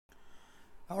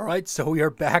All right, so we are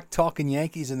back talking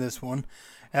Yankees in this one,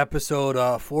 episode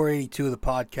 482 of the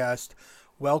podcast.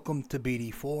 Welcome to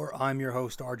BD4. I'm your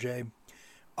host, RJ.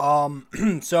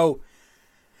 So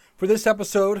for this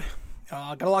episode,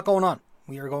 got a lot going on.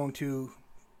 We are going to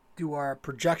do our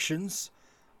projections,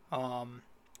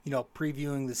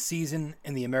 previewing the season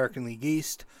in the American League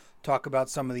East, talk about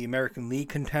some of the American League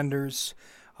contenders,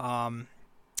 and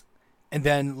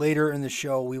then later in the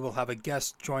show, we will have a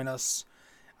guest join us,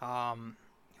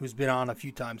 who's been on a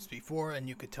few times before, and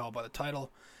you could tell by the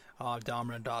title, Dom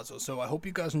Randazzo. So I hope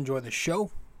you guys enjoy the show.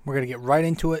 We're going to get right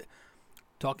into it,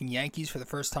 talking Yankees for the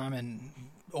first time in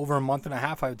over a month and a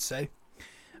half, I would say,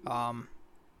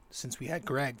 since we had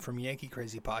Greg from Yankee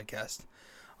Crazy Podcast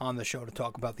on the show to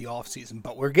talk about the offseason.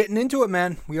 But we're getting into it,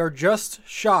 man. We are just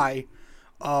shy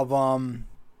of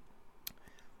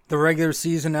the regular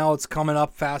season now. It's coming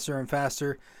up faster and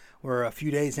faster. We're a few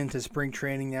days into spring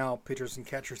training now. Pitchers and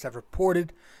catchers have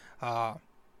reported.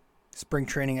 Spring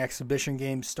training exhibition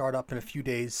games start up in a few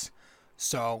days.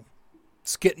 So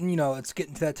it's getting to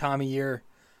that time of year.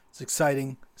 It's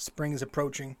exciting. Spring is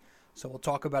approaching. So we'll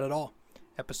talk about it all.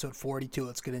 Episode 42.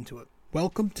 Let's get into it.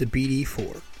 Welcome to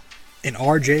BD4, an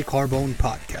RJ Carbone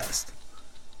podcast.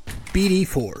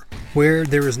 BD4, where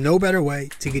there is no better way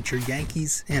to get your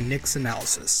Yankees and Knicks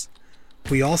analysis.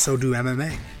 We also do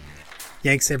MMA.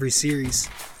 Yanks every series,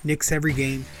 Knicks every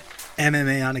game,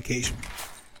 MMA on occasion.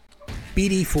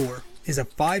 BD4 is a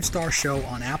 5-star show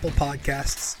on Apple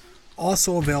Podcasts,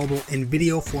 also available in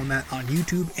video format on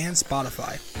YouTube and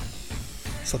Spotify.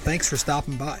 So thanks for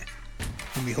stopping by,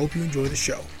 and we hope you enjoy the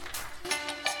show.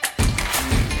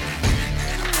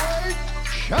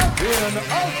 Champion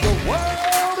of the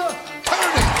world,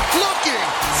 turning, looking,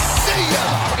 see ya!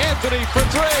 Anthony for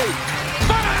three,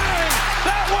 bang!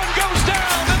 That one goes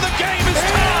down, and the game is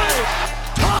tied!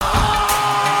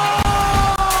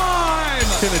 Time!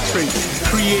 Penetrates,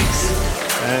 creates,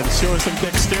 and showing some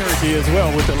dexterity as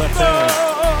well with the left hand.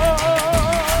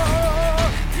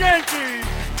 Yankees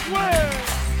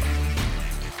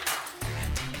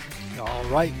win! All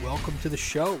right, welcome to the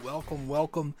show.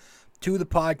 Welcome to the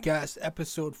podcast,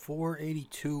 episode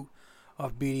 482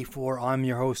 of BD4. I'm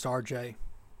your host, RJ.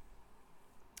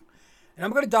 And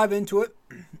I'm going to dive into it.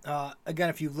 Again,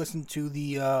 if you've listened to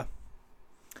the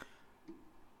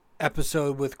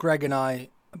episode with Greg and I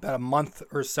about a month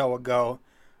or so ago,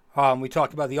 we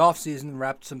talked about the offseason and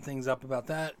wrapped some things up about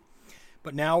that.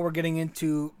 But now we're getting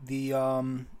into the,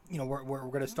 we're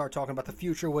going to start talking about the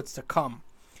future, what's to come.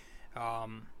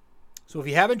 So if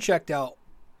you haven't checked out,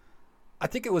 I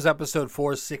think it was episode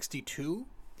 462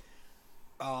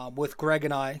 with Greg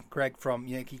and I, Greg from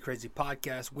Yankee Crazy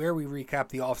Podcast, where we recap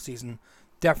the offseason.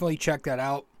 Definitely check that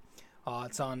out.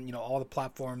 It's on all the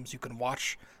platforms. You can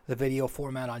watch the video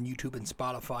format on YouTube and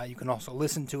Spotify. You can also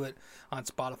listen to it on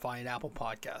Spotify and Apple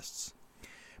Podcasts.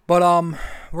 But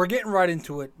we're getting right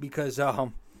into it because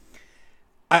I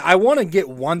want to get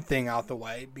one thing out the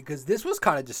way because this was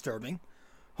kind of disturbing.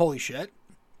 Holy shit.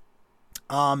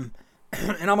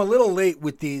 And I'm a little late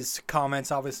with these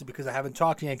comments, obviously, because I haven't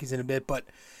talked to Yankees in a bit. But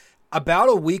about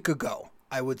a week ago,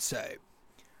 I would say,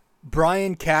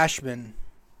 Brian Cashman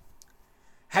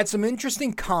had some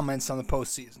interesting comments on the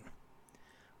postseason.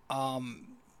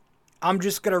 I'm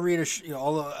just gonna read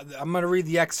I'm gonna read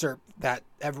the excerpt that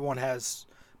everyone has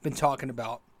been talking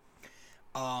about.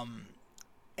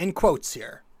 In quotes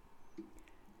here.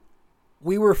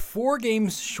 We were 4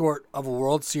 games short of a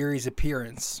World Series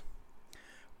appearance,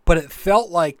 but it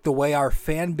felt like the way our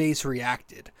fan base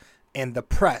reacted and the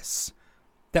press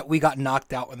that we got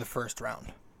knocked out in the first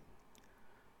round.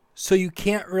 So you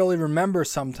can't really remember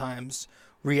sometimes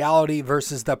reality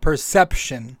versus the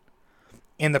perception.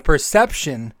 And the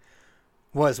perception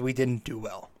was we didn't do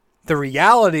well. The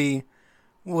reality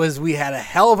was we had a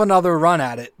hell of another run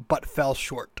at it, but fell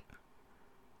short.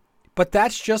 But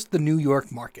that's just the New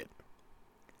York market.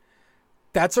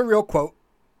 That's a real quote.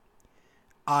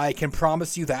 I can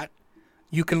promise you that.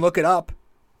 You can look it up.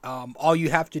 All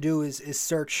you have to do is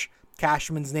search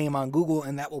Cashman's name on Google,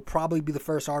 and that will probably be the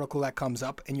first article that comes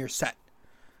up, and you're set.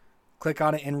 Click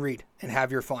on it and read and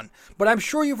have your fun. But I'm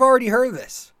sure you've already heard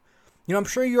this. I'm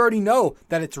sure you already know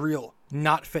that it's real,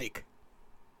 not fake.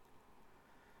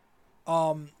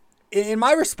 In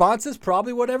my response is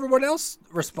probably what everyone else's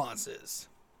response is.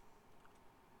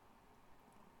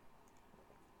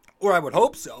 Or I would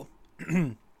hope so.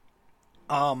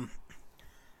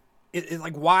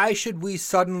 Like, why should we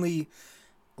suddenly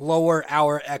lower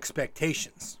our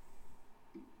expectations?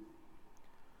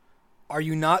 Are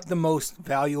you not the most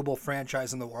valuable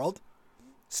franchise in the world?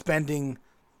 Spending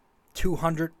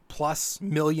 $200+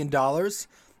 million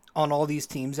on all these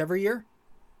teams every year?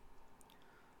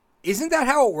 Isn't that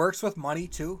how it works with money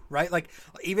too, right? Like,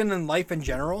 even in life in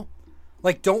general?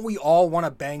 Like, don't we all want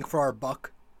to bang for our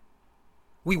buck?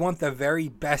 We want the very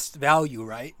best value,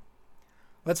 right?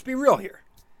 Let's be real here.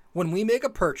 When we make a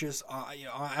purchase,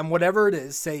 on whatever it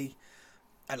is, say,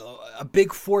 I don't know, a big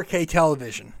 4K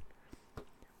television,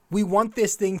 we want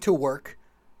this thing to work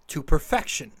to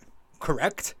perfection,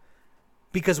 correct?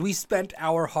 Because we spent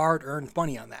our hard-earned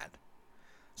money on that.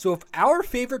 So if our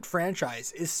favorite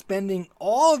franchise is spending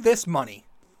all of this money,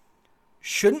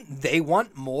 shouldn't they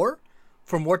want more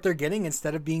from what they're getting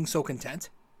instead of being so content?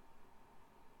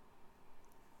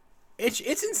 It's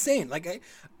insane. Like,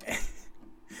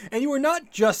 and you were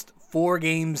not just 4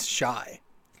 games shy.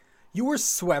 You were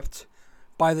swept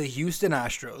by the Houston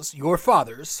Astros, your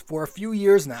fathers, for a few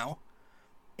years now,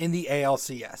 in the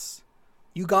ALCS.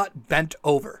 You got bent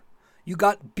over. You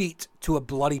got beat to a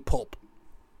bloody pulp.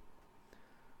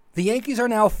 The Yankees are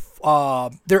now,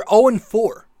 they're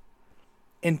 0-4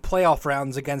 in playoff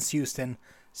rounds against Houston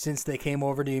since they came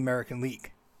over to the American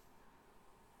League.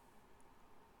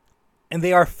 And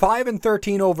they are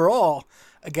 5-13 overall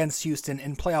against Houston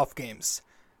in playoff games,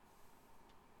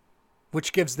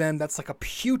 which gives them, that's like a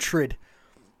putrid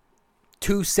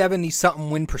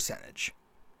 270-something win percentage.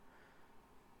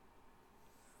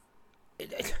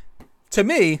 To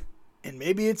me, and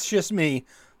maybe it's just me,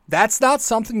 that's not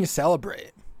something you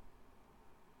celebrate.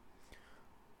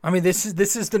 I mean, this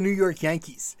is the New York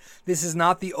Yankees. This is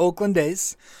not the Oakland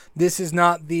A's. This is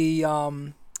not the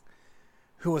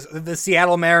the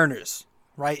Seattle Mariners,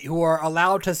 right? Who are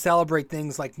allowed to celebrate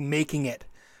things like making it,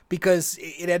 because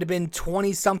it had been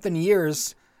 20-something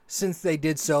years since they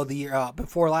did so the year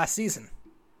before last season.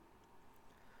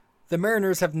 The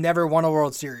Mariners have never won a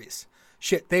World Series.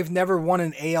 Shit, they've never won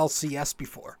an ALCS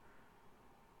before.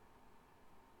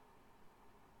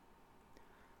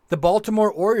 The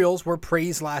Baltimore Orioles were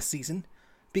praised last season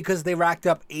because they racked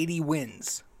up 80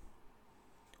 wins.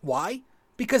 Why?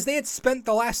 Because they had spent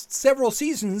the last several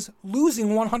seasons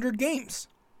losing 100 games.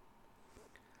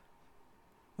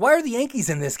 Why are the Yankees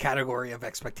in this category of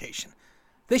expectation?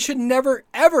 They should never,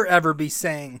 ever, ever be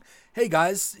saying, hey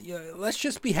guys, let's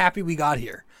just be happy we got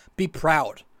here. Be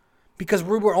proud. Because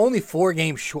we were only 4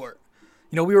 games short.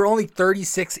 We were only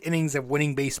 36 innings of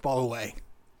winning baseball away.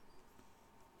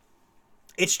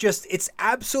 It's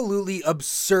absolutely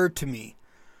absurd to me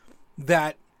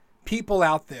that people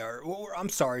out there, or I'm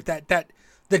sorry, that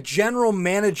the general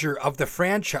manager of the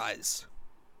franchise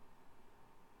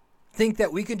think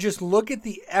that we can just look at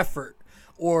the effort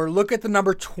or look at the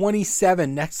number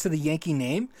 27 next to the Yankee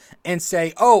name and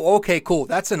say, oh, okay, cool,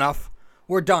 that's enough.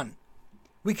 We're done.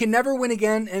 We can never win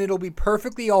again, and it'll be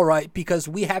perfectly all right because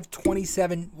we have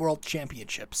 27 world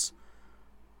championships.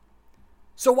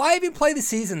 So why even play the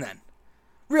season then?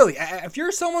 Really, if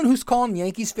you're someone who's calling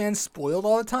Yankees fans spoiled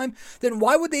all the time, then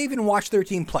why would they even watch their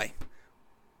team play?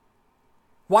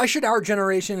 Why should our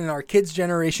generation and our kids'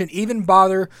 generation even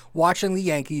bother watching the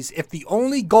Yankees if the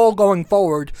only goal going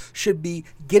forward should be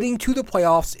getting to the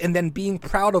playoffs and then being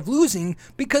proud of losing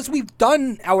because we've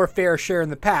done our fair share in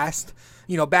the past,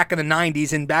 back in the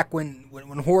 90s and back when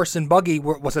horse and buggy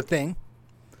was a thing.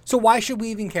 So why should we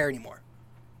even care anymore?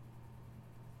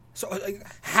 So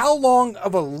how long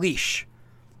of a leash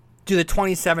do the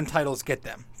 27 titles get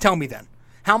them? Tell me then.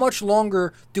 How much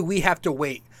longer do we have to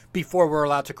wait before we're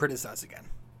allowed to criticize again?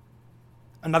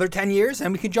 Another 10 years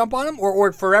and we can jump on them?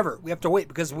 Or forever? We have to wait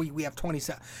because we have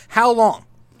 27. How long?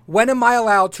 When am I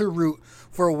allowed to root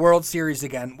for a World Series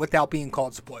again without being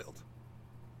called spoiled?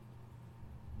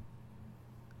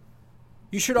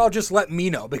 You should all just let me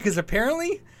know, because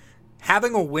apparently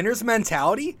having a winner's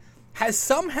mentality has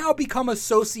somehow become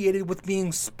associated with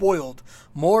being spoiled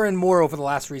more and more over the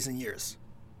last recent years.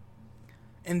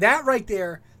 And that right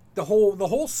there, the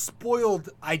whole spoiled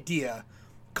idea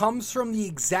comes from the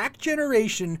exact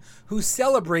generation who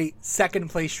celebrate second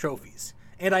place trophies.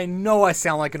 And I know I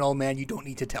sound like an old man, you don't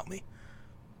need to tell me.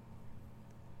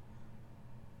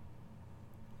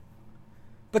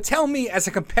 But tell me, as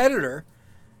a competitor,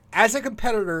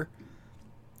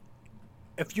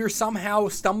 if you're somehow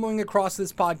stumbling across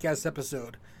this podcast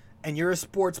episode and you're a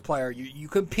sports player, you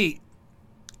compete,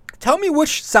 tell me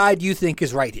which side you think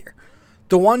is right here.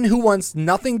 The one who wants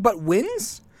nothing but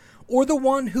wins, or the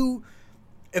one who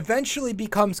eventually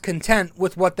becomes content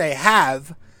with what they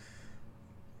have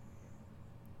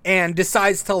and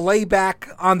decides to lay back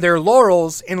on their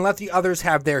laurels and let the others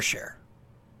have their share?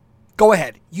 Go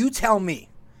ahead. You tell me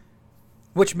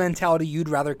which mentality you'd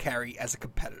rather carry as a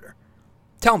competitor.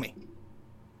 Tell me.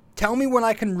 Tell me when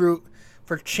I can root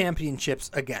for championships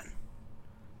again.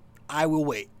 I will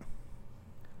wait.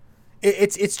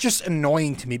 It's just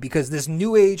annoying to me because this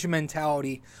new age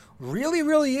mentality really,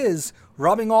 really is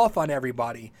rubbing off on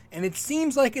everybody. And it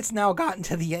seems like it's now gotten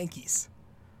to the Yankees.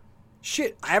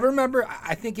 Shit, I remember,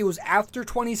 I think it was after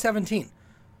 2017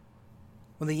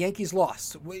 when the Yankees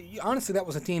lost. Honestly, that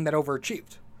was a team that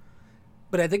overachieved.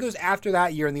 But I think it was after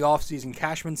that year in the offseason,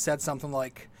 Cashman said something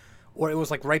like, or it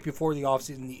was like right before the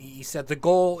offseason, he said the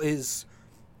goal is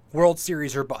World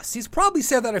Series or bust. He's probably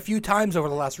said that a few times over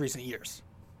the last recent years.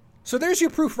 So there's your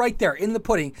proof right there in the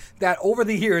pudding that over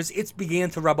the years it's began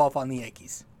to rub off on the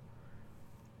Yankees.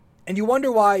 And you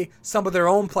wonder why some of their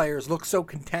own players look so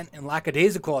content and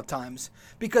lackadaisical at times,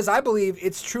 because I believe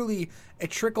it's truly a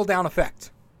trickle-down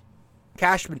effect.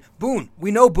 Cashman, Boone,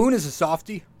 we know Boone is a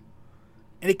softie,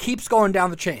 and it keeps going down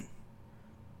the chain.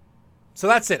 So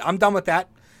that's it. I'm done with that.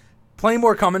 Plenty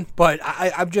more coming, but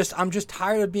I'm just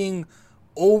tired of being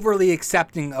overly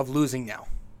accepting of losing now.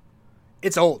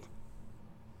 It's old.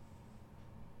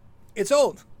 It's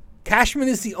old. Cashman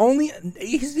is the only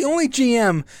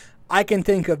GM I can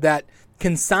think of that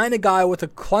can sign a guy with a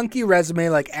clunky resume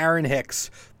like Aaron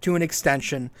Hicks to an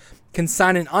extension, can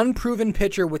sign an unproven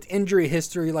pitcher with injury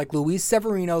history like Luis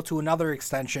Severino to another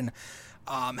extension,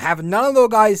 have none of those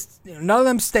guys, none of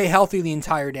them stay healthy the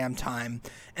entire damn time,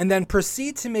 and then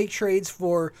proceed to make trades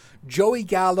for Joey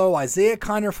Gallo, Isaiah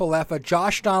Kiner-Falefa,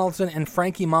 Josh Donaldson, and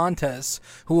Frankie Montas,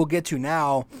 who we'll get to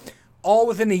now, all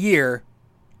within a year,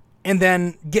 and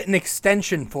then get an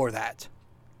extension for that.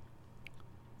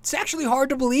 It's actually hard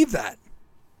to believe that.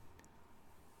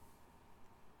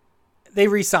 They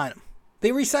re-sign him.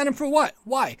 They re-sign him for what?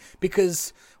 Why?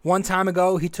 Because one time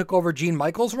ago he took over Gene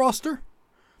Michaels' roster?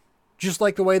 Just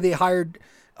like the way they hired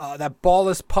that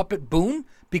ballless puppet Boone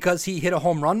because he hit a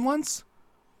home run once?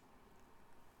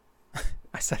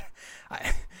 I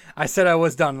said I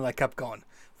was done and I kept going.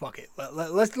 Fuck it.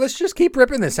 Let's just keep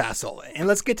ripping this asshole. And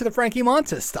let's get to the Frankie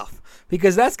Montas stuff.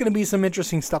 Because that's going to be some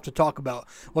interesting stuff to talk about.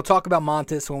 We'll talk about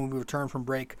Montas when we return from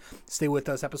break. Stay with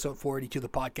us. Episode 482 of the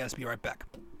podcast. Be right back.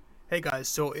 Hey guys,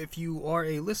 so if you are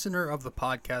a listener of the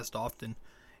podcast often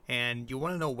and you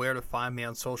want to know where to find me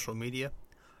on social media,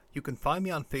 you can find me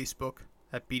on Facebook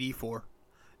at BD4.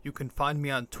 You can find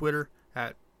me on Twitter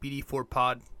at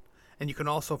BD4Pod. And you can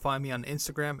also find me on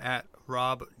Instagram at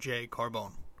Rob J.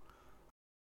 Carbone.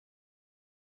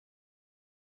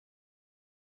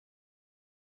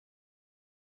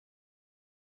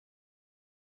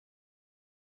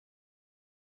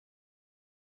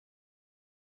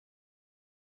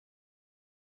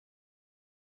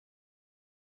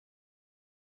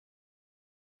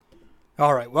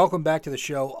 All right, welcome back to the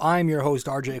show. I'm your host,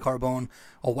 RJ Carbone.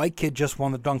 A white kid just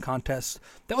won the dunk contest.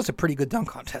 That was a pretty good dunk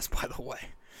contest, by the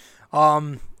way.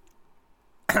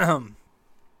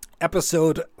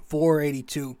 Episode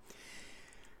 482.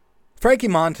 Frankie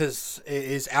Montas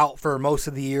is out for most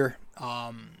of the year.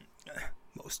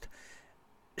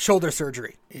 Shoulder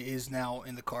surgery is now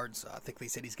in the cards. I think they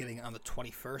said he's getting it on the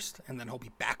 21st, and then he'll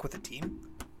be back with the team.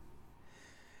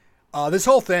 This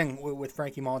whole thing with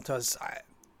Frankie Montas,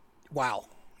 wow.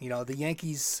 You know, the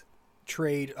Yankees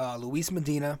trade Luis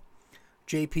Medina,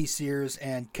 J.P. Sears,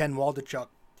 and Ken Waldichuk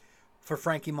for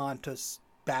Frankie Montas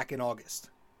back in August.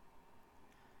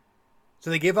 So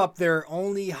they give up their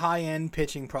only high-end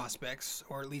pitching prospects,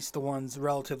 or at least the ones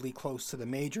relatively close to the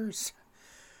majors,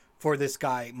 for this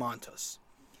guy, Montas.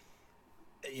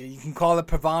 You can call it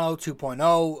Pavano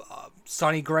 2.0,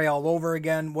 Sonny Gray all over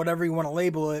again, whatever you want to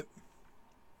label it.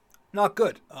 Not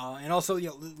good. And also,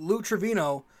 Lou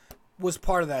Trevino was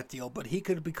part of that deal, but he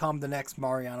could become the next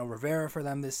Mariano Rivera for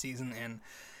them this season, and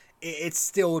it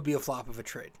still would be a flop of a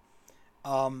trade.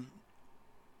 I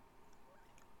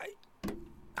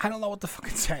don't know what to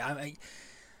fucking say.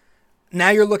 Now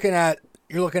you're looking at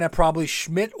probably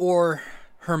Schmidt or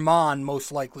Herman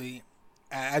most likely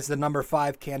as the number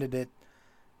 5 candidate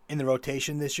in the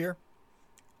rotation this year.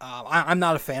 I'm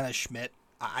not a fan of Schmidt.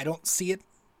 I don't see it.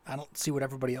 I don't see what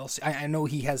everybody else. I know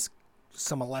he has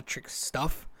some electric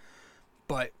stuff,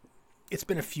 but it's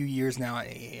been a few years now.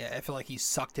 I feel like he's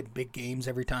sucked at big games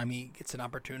every time he gets an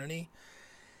opportunity.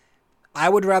 I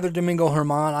would rather Domingo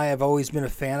Germán. I have always been a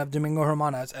fan of Domingo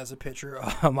Germán as a pitcher.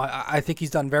 I think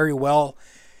he's done very well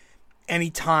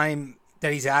anytime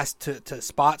that he's asked to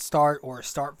spot start or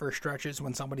start for stretches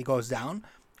when somebody goes down.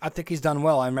 I think he's done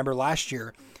well. I remember last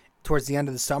year, towards the end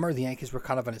of the summer, the Yankees were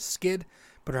kind of on a skid,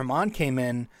 but Germán came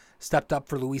in, stepped up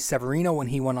for Luis Severino when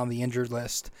he went on the injured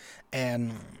list,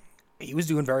 and he was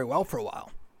doing very well for a while.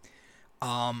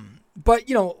 But,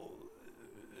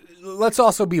 let's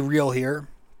also be real here.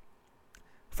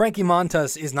 Frankie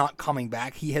Montas is not coming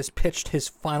back. He has pitched his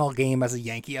final game as a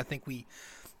Yankee. I think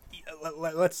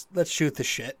let's shoot the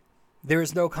shit. There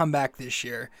is no comeback this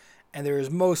year. And there is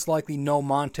most likely no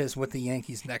Montes with the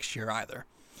Yankees next year either.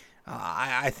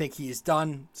 I think he's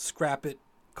done. Scrap it.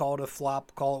 Call it a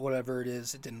flop. Call it whatever it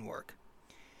is. It didn't work.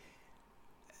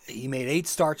 He made 8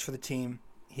 starts for the team.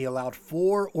 He allowed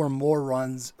 4 or more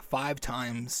runs 5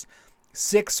 times,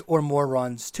 6 or more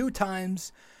runs 2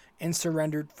 times, and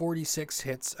surrendered 46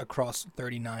 hits across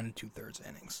 39 2/3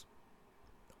 innings.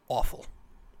 Awful.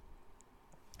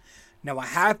 Now, I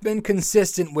have been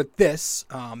consistent with this.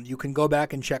 You can go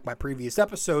back and check my previous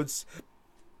episodes.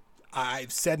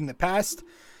 I've said in the past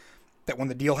that when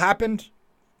the deal happened,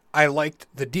 I liked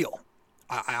the deal.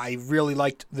 I really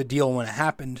liked the deal when it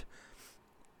happened.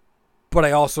 But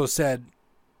I also said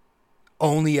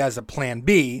only as a plan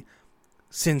B,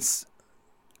 since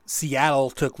Seattle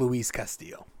took Luis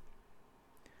Castillo.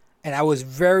 And I was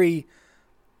very,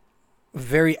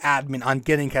 very adamant on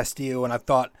getting Castillo, and I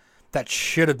thought that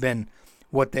should have been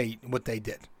what they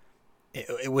did.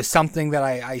 It was something that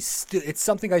it's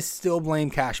something I still blame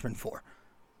Cashman for.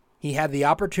 He had the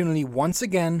opportunity once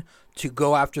again to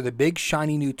go after the big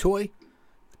shiny new toy,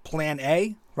 plan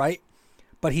A, right?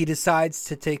 But he decides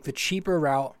to take the cheaper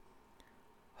route,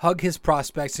 hug his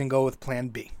prospects, and go with plan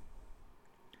B.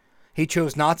 He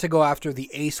chose not to go after the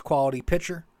ace quality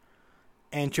pitcher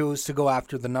and chose to go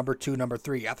after the number 2, number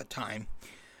 3 at the time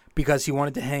because he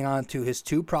wanted to hang on to his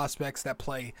 2 prospects that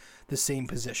play the same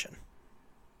position.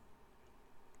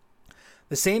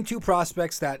 The same 2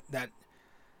 prospects that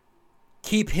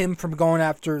keep him from going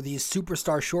after these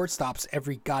superstar shortstops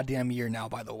every goddamn year now,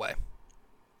 by the way.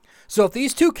 So if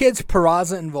these 2 kids,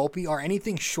 Peraza and Volpe, are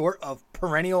anything short of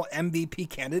perennial MVP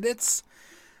candidates,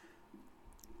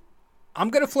 I'm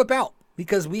going to flip out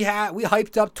because we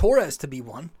hyped up Torres to be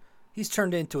one. He's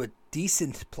turned into a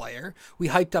decent player. We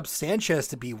hyped up Sanchez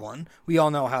to be one. We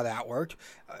all know how that worked.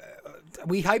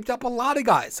 We hyped up a lot of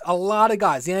guys.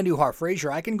 Andujar,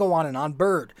 Frazier, I can go on and on.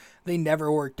 Bird. They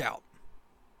never worked out.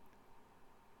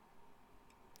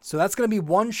 So that's going to be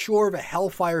one short of a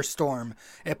hellfire storm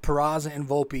if Peraza and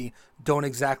Volpe don't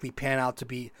exactly pan out to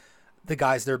be the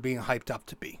guys they're being hyped up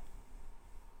to be.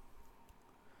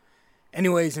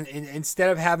 Anyways, instead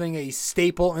of having a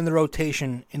staple in the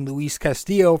rotation in Luis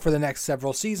Castillo for the next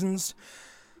several seasons,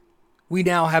 we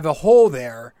now have a hole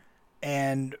there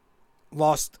and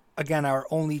lost, again, our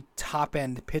only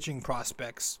top-end pitching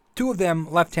prospects. 2 of them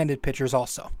left-handed pitchers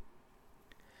also.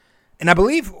 And I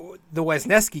believe the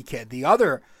Wesneski kid, the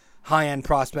other high-end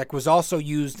prospect, was also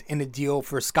used in a deal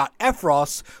for Scott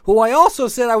Effross, who I also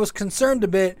said I was concerned a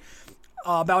bit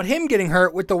about him getting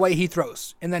hurt with the way he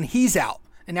throws. And then he's out.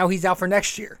 And now he's out for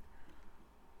next year,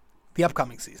 the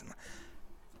upcoming season.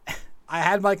 I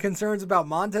had my concerns about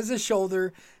Montez's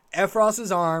shoulder,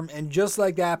 Effross's arm, and just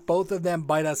like that, both of them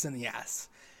bite us in the ass.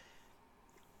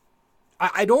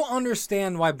 I don't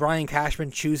understand why Brian Cashman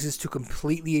chooses to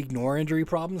completely ignore injury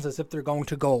problems as if they're going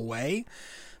to go away.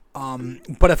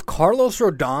 But if Carlos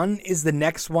Rodon is the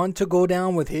next one to go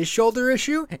down with his shoulder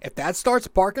issue, if that starts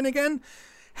barking again,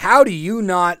 how do you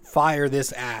not fire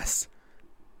this ass?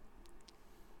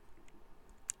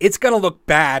 It's going to look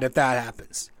bad if that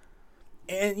happens.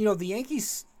 And, the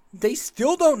Yankees, they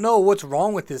still don't know what's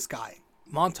wrong with this guy,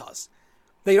 Montas.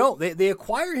 They don't. They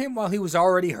acquired him while he was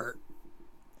already hurt.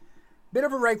 Bit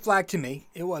of a red flag to me.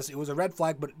 It was a red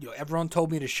flag, but everyone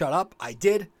told me to shut up. I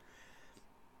did.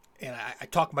 And I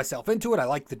talked myself into it. I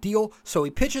liked the deal. So he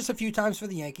pitches a few times for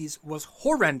the Yankees, was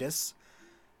horrendous,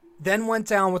 then went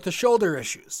down with the shoulder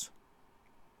issues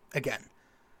again.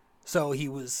 So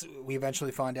we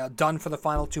eventually find out, done for the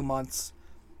final 2 months.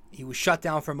 He was shut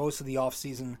down for most of the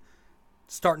offseason,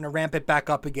 starting to ramp it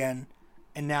back up again.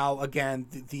 And now, again,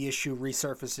 the issue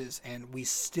resurfaces, and we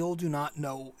still do not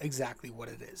know exactly what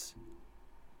it is.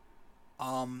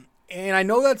 And I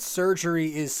know that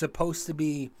surgery is supposed to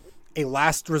be a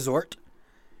last resort.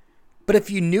 But if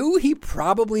you knew he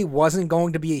probably wasn't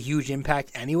going to be a huge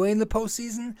impact anyway in the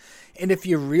postseason, and if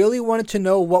you really wanted to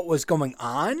know what was going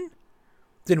on,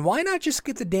 then why not just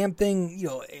get the damn thing,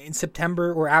 in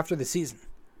September or after the season?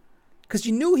 Because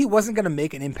you knew he wasn't going to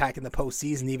make an impact in the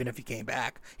postseason even if he came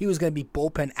back. He was going to be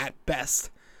bullpen at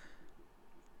best.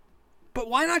 But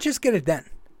why not just get it then?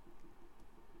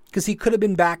 Because he could have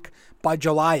been back by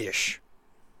July-ish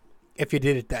if you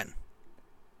did it then.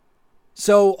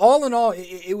 So all in all,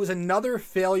 it was another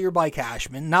failure by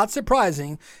Cashman. Not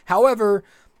surprising. However,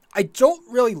 I don't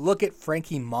really look at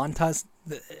Frankie Montas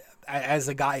as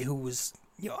a guy who was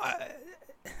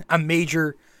a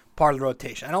major part of the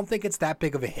rotation. I don't think it's that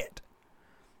big of a hit.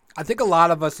 I think a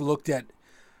lot of us looked at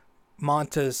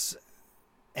Montas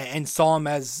and saw him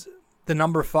as the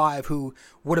number 5 who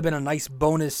would have been a nice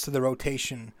bonus to the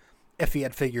rotation if he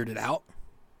had figured it out.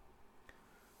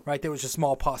 right? There was a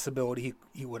small possibility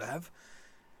he would have.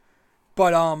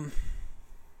 But,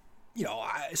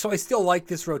 so I still like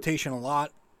this rotation a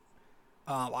lot.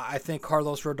 I think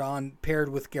Carlos Rodon paired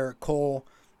with Garrett Cole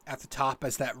at the top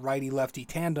as that righty-lefty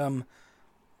tandem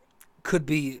could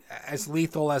be as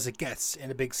lethal as it gets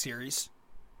in a big series.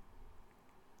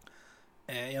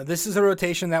 And, this is a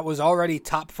rotation that was already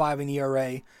top 5 in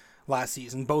ERA last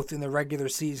season, both in the regular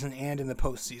season and in the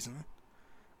postseason.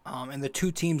 And the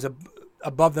two teams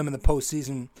above them in the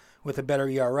postseason with a better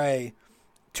ERA,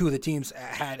 two of the teams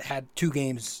had 2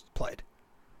 games played.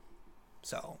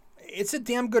 So it's a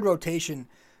damn good rotation.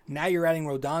 Now you're adding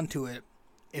Rodon to it.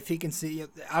 If he can see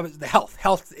the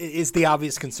health is the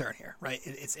obvious concern here, right?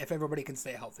 It's if everybody can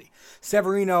stay healthy.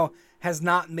 Severino has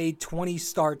not made 20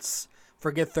 starts,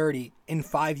 forget 30, in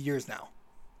 5 years now.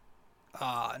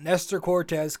 Nestor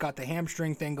Cortez got the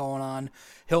hamstring thing going on.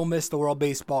 He'll miss the World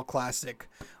Baseball Classic.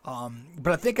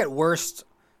 But I think at worst,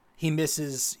 he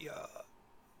misses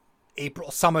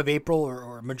some of April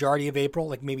or majority of April,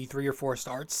 like maybe 3 or 4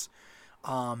 starts.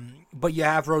 But you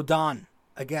have Rodon,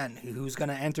 again, who's going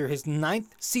to enter his 9th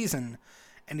season,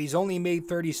 and he's only made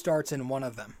 30 starts in one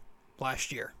of them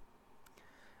last year.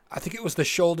 I think it was the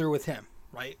shoulder with him,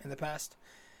 right, in the past.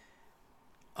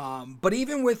 But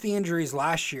even with the injuries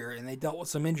last year, and they dealt with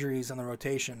some injuries on the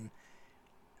rotation,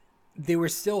 they were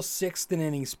still 6th in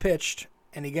innings pitched,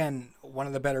 and again, one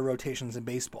of the better rotations in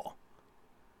baseball.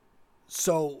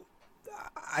 So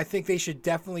I think they should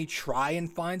definitely try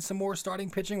and find some more starting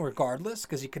pitching regardless,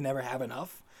 because you can never have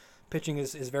enough. Pitching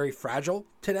is very fragile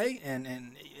today, and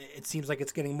it seems like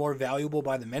it's getting more valuable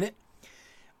by the minute.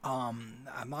 I'm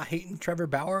not hating Trevor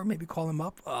Bauer, maybe call him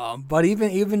up. But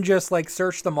even just like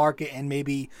search the market and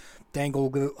maybe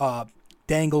dangle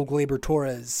Gleyber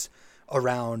Torres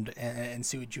around and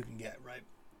see what you can get, right?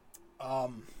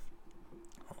 Hold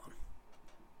on.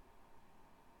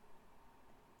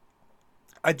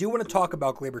 I do want to talk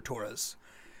about Gleyber Torres.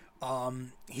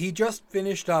 He just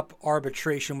finished up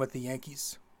arbitration with the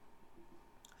Yankees.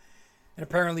 And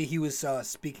apparently he was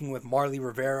speaking with Marly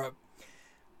Rivera.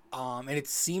 And it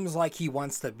seems like he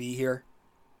wants to be here.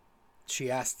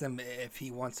 She asked him if he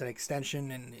wants an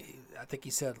extension, and I think he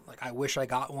said, like, I wish I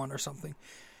got one or something.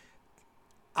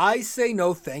 I say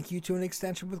no thank you to an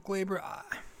extension with Gleyber.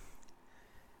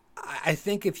 I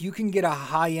think if you can get a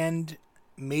high-end,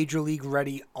 major league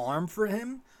ready arm for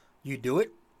him, you do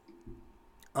it.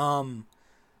 I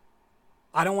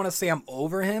don't want to say I'm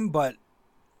over him, but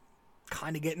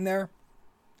kind of getting there.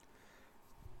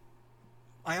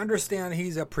 I understand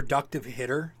he's a productive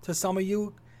hitter to some of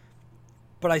you,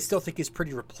 but I still think he's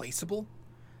pretty replaceable.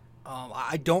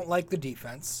 I don't like the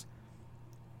defense.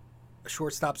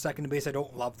 Shortstop, second base, I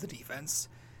don't love the defense.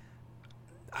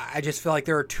 I just feel like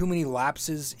there are too many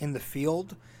lapses in the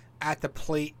field, at the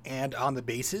plate, and on the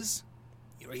bases.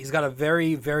 He's got a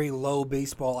very, very low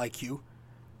baseball IQ.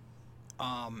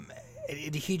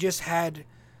 He just had,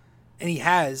 and he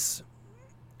has,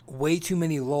 way too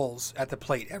many lulls at the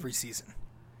plate every season.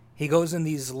 He goes in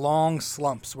these long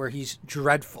slumps where he's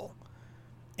dreadful.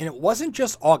 And it wasn't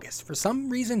just August. For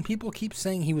some reason, people keep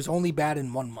saying he was only bad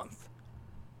in 1 month.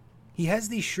 He has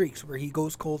these streaks where he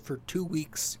goes cold for 2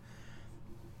 weeks,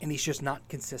 and he's just not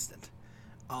consistent.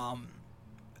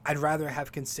 I'd rather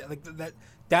have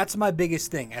that's my biggest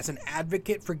thing. As an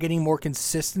advocate for getting more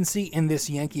consistency in this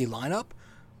Yankee lineup,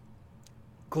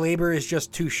 Gleyber is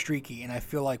just too streaky, and I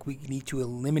feel like we need to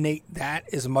eliminate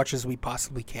that as much as we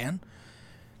possibly can.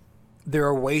 There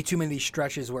are way too many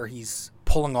stretches where he's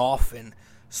pulling off and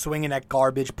swinging at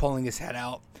garbage, pulling his head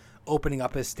out, opening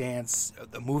up his stance,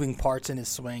 the moving parts in his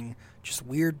swing, just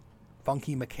weird,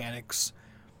 funky mechanics.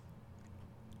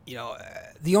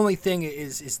 The only thing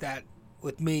is that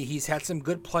with me, he's had some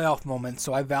good playoff moments,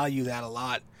 so I value that a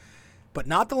lot. But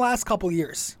not the last couple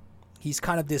years. He's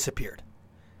kind of disappeared.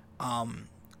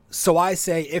 So I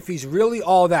say, if he's really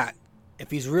all that,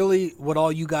 if he's really what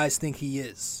all you guys think he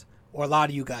is, or a lot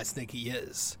of you guys think he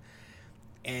is,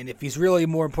 and if he's really,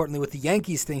 more importantly, what the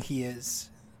Yankees think he is,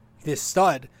 this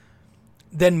stud,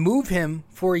 then move him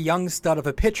for a young stud of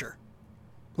a pitcher.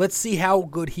 Let's see how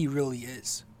good he really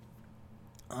is.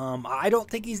 I don't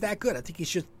think he's that good. I think he's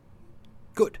just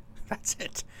good. That's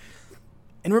it.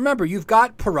 And remember, you've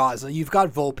got Peraza, you've got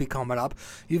Volpe coming up,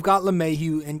 you've got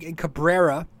LeMahieu and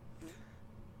Cabrera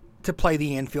to play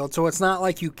the infield, so it's not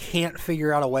like you can't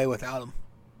figure out a way without him.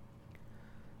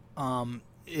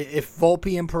 If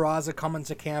Volpe and Peraza come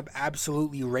into camp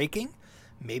absolutely raking,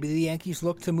 maybe the Yankees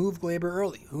look to move Gleyber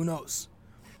early. Who knows?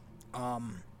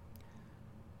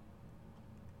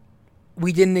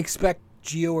 We didn't expect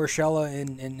Gio Urshela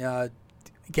and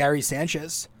Gary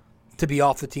Sanchez to be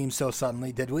off the team so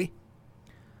suddenly, did we?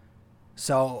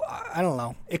 So I don't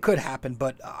know. It could happen,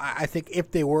 but I think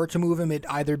if they were to move him, it'd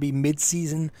either be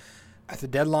mid-season at the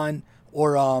deadline,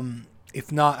 or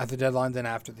if not at the deadline, then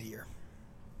after the year.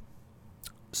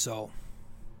 So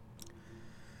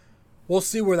we'll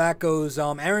see where that goes.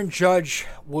 Aaron Judge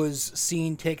was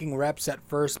seen taking reps at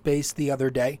first base the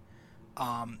other day.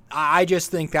 I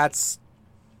just think that's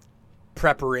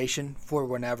preparation for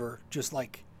whenever, just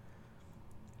like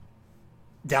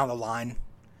down the line.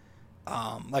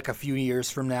 Like a few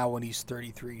years from now when he's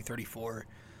 33, 34,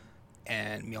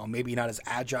 and maybe not as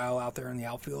agile out there in the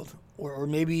outfield, or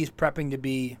maybe he's prepping to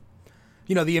be,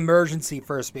 the emergency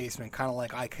first baseman, kind of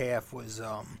like IKF was,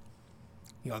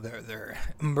 their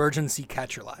emergency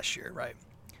catcher last year, right?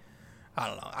 I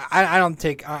don't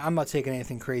know. I'm not taking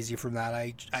anything crazy from that.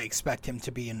 I expect him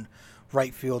to be in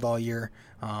right field all year,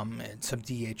 and some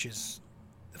DHs,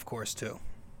 of course, too.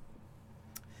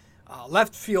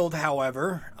 Left field,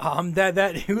 however,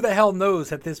 that who the hell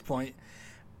knows at this point?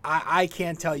 I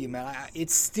can't tell you, man.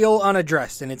 It's still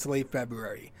unaddressed, and it's late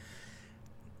February.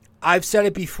 I've said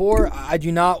it before. I do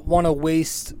not want to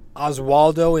waste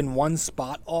Oswaldo in one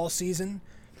spot all season.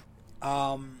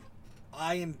 I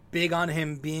am big on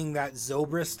him being that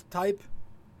Zobrist type,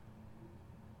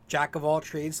 jack of all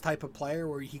trades type of player,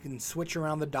 where he can switch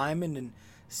around the diamond and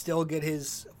still get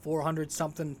his 400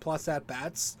 something plus at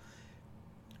bats.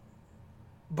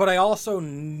 But I also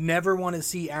never want to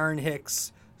see Aaron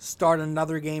Hicks start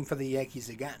another game for the Yankees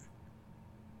again.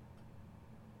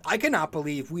 I cannot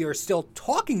believe we are still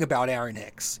talking about Aaron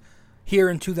Hicks here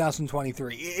in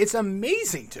 2023. It's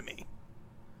amazing to me.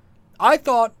 I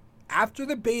thought after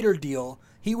the Bader deal,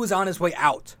 he was on his way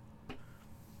out.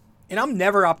 And I'm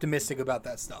never optimistic about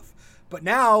that stuff. But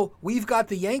now we've got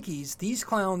the Yankees, these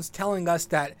clowns, telling us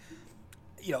that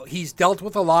he's dealt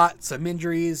with a lot, some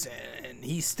injuries, and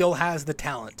he still has the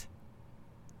talent.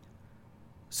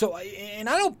 So, and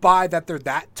I don't buy that they're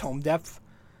that tone deaf.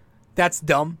 That's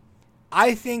dumb.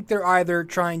 I think they're either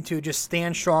trying to just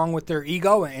stand strong with their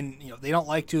ego and they don't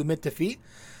like to admit defeat,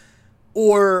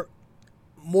 or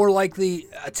more likely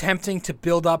attempting to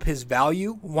build up his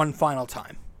value one final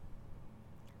time.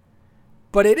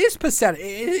 But it is pathetic.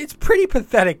 It's pretty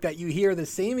pathetic that you hear the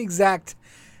same exact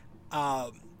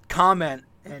comment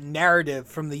and narrative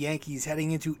from the Yankees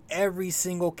heading into every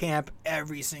single camp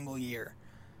every single year.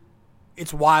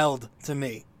 It's wild to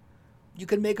me. You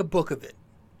could make a book of it.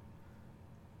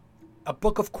 A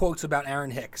book of quotes about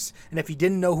Aaron Hicks. And if you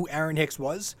didn't know who Aaron Hicks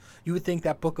was, you would think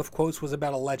that book of quotes was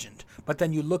about a legend. But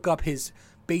then you look up his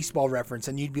baseball reference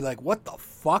and you'd be like, what the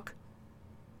fuck?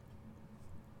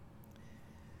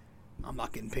 I'm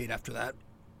not getting paid after that.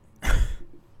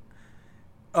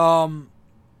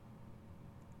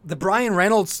 The Brian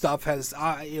Reynolds stuff has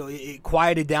it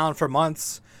quieted down for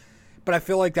months, but I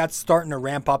feel like that's starting to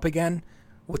ramp up again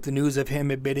with the news of him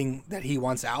admitting that he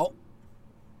wants out.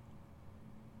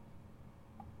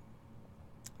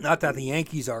 Not that the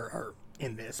Yankees are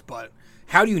in this, but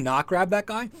how do you not grab that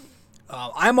guy?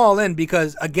 I'm all in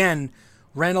because, again,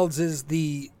 Reynolds is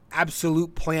the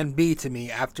absolute plan B to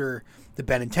me after the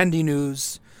Benintendi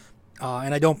news.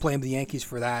 And I don't blame the Yankees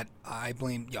for that. I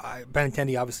blame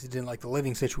Benintendi obviously didn't like the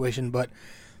living situation, but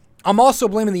I'm also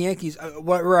blaming the Yankees.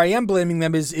 Where I am blaming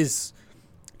them is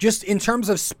just in terms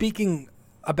of speaking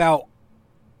about,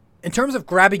 in terms of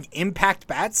grabbing impact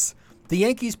bats, the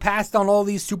Yankees passed on all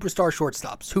these superstar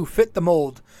shortstops who fit the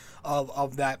mold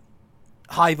of that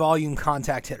high volume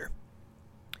contact hitter.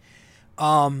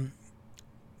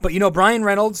 But, Brian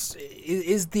Reynolds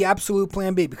is the absolute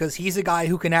plan B because he's a guy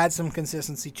who can add some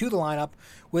consistency to the lineup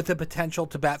with the potential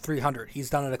to bat 300. He's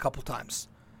done it a couple times.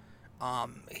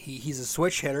 He's a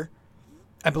switch hitter,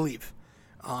 I believe.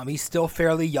 He's still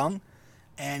fairly young,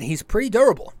 and he's pretty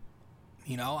durable.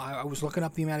 I was looking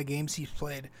up the amount of games he's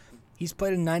played. He's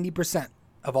played in 90%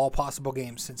 of all possible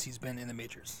games since he's been in the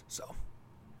majors. So,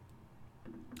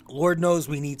 Lord knows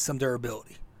we need some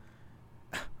durability.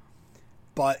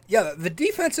 But, yeah, the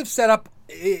defensive setup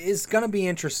is going to be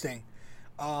interesting.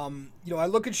 I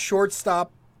look at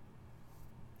shortstop.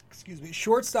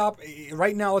 Shortstop,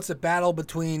 right now it's a battle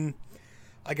between,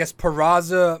 I guess,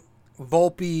 Peraza,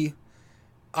 Volpe,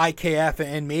 IKF,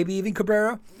 and maybe even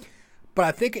Cabrera. But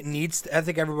I think I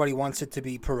think everybody wants it to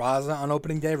be Peraza on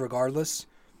opening day regardless.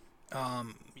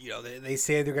 They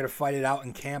say they're going to fight it out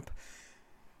in camp.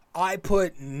 I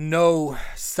put no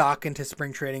stock into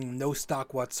spring training, no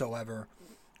stock whatsoever.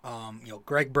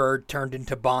 Greg Bird turned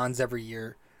into Bonds every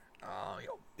year.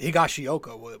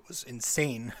 Higashioka was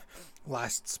insane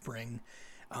last spring.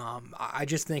 I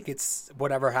just think it's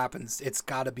whatever happens, it's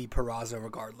got to be Peraza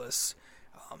regardless.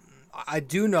 I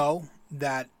do know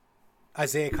that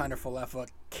Isaiah Kiner-Falefa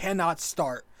cannot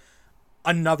start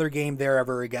another game there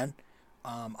ever again.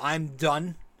 I'm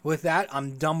done with that.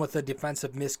 I'm done with the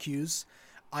defensive miscues.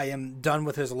 I am done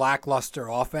with his lackluster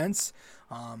offense.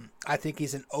 I think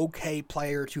he's an okay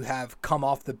player to have come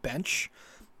off the bench.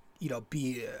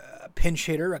 Be a pinch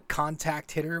hitter, a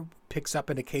contact hitter, picks up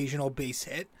an occasional base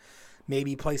hit,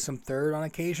 maybe play some third on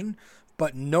occasion,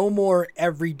 but no more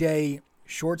everyday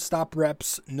shortstop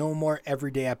reps, no more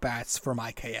everyday at-bats for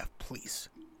IKF, please.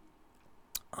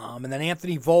 And then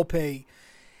Anthony Volpe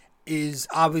is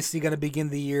obviously going to begin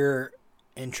the year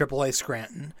in AAA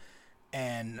Scranton,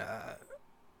 and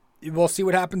we'll see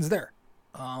what happens there.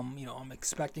 I'm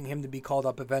expecting him to be called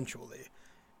up eventually.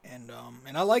 And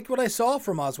I liked what I saw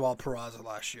from Oswald Peraza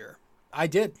last year. I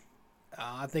did.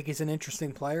 I think he's an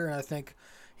interesting player, and I think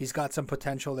he's got some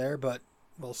potential there, but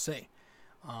we'll see.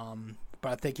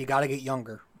 But I think you got to get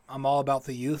younger. I'm all about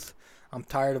the youth. I'm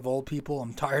tired of old people.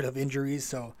 I'm tired of injuries,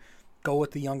 so go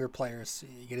with the younger players.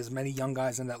 You get as many young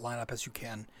guys in that lineup as you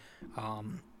can.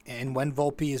 And when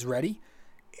Volpe is ready,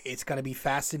 it's going to be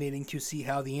fascinating to see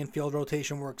how the infield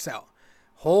rotation works out.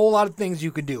 Whole lot of things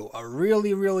you can do. A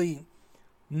really, really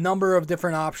number of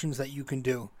different options that you can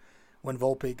do when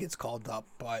Volpe gets called up.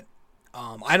 But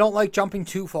I don't like jumping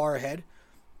too far ahead.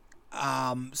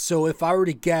 So if I were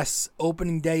to guess,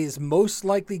 opening day is most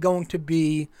likely going to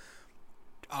be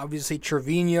obviously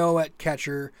Trevino at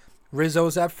catcher,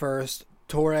 Rizzo's at first,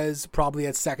 Torres probably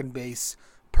at second base,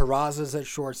 Peraza's at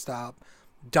shortstop,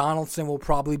 Donaldson will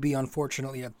probably be,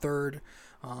 unfortunately, at third,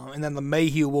 and then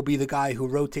LeMahieu will be the guy who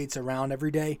rotates around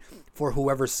every day for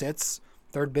whoever sits,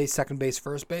 third base, second base,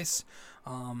 first base.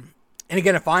 And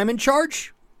again, if I'm in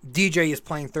charge, DJ is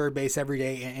playing third base every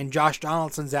day, and Josh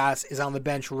Donaldson's ass is on the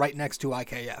bench right next to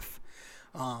IKF.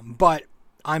 But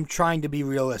I'm trying to be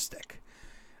realistic.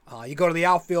 You go to the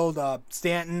outfield,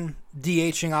 Stanton,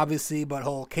 DHing obviously, but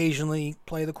he'll occasionally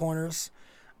play the corners.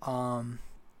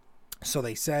 So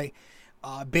they say.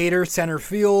 Bader, center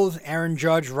field, Aaron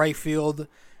Judge, right field,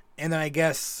 and then I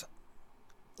guess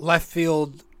left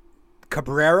field,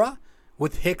 Cabrera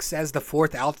with Hicks as the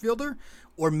fourth outfielder.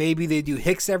 Or maybe they do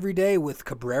Hicks every day with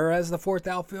Cabrera as the fourth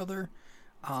outfielder.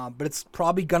 But it's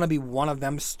probably going to be one of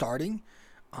them starting.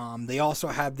 They also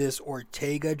have this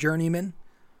Ortega journeyman.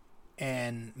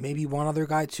 And maybe one other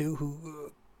guy, too,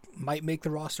 who might make the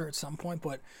roster at some point.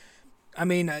 But, I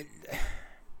mean,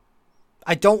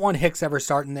 I don't want Hicks ever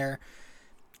starting there.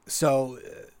 So,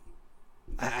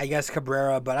 I guess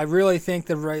Cabrera. But I really think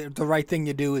the right thing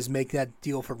to do is make that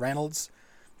deal for Reynolds.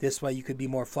 This way you could be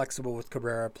more flexible with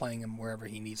Cabrera, playing him wherever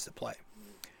he needs to play.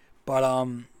 But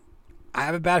I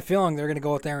have a bad feeling they're going to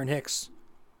go with Aaron Hicks.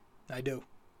 I do.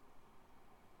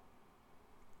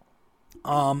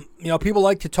 People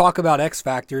like to talk about X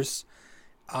factors.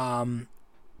 Those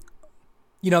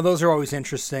are always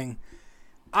interesting.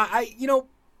 I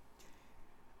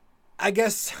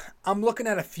guess I'm looking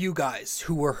at a few guys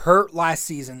who were hurt last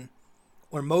season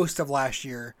or most of last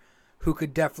year who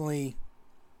could definitely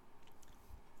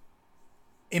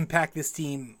impact this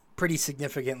team pretty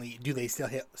significantly. Do they still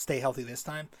stay healthy this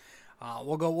time?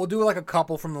 We'll do like a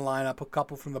couple from the lineup, a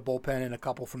couple from the bullpen, and a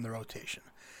couple from the rotation.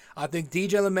 I think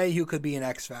DJ LeMahieu could be an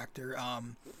X factor.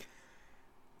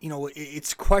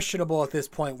 It's questionable at this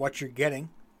point what you're getting.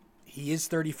 He is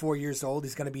 34 years old.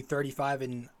 He's going to be 35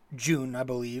 in June, I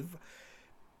believe.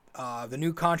 The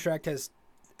new contract has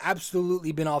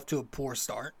absolutely been off to a poor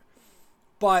start.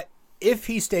 But if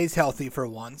he stays healthy for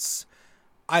once,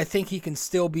 I think he can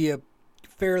still be a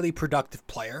fairly productive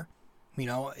player.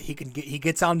 He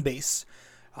gets on base.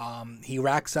 He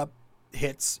racks up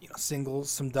hits,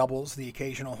 singles, some doubles, the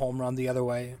occasional home run the other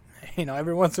way.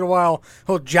 Every once in a while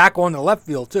he'll jack one to left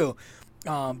field too.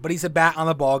 But he's a bat on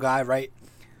the ball guy, right?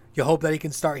 You hope that he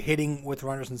can start hitting with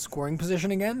runners in scoring position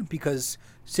again, because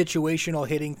situational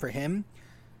hitting for him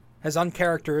has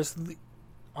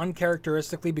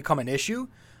uncharacteristically become an issue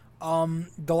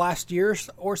the last year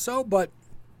or so. But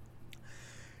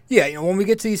yeah, when we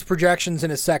get to these projections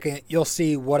in a second, you'll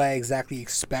see what I exactly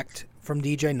expect from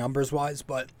DJ numbers-wise.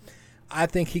 But I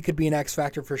think he could be an X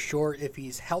factor for sure if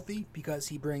he's healthy, because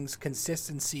he brings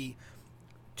consistency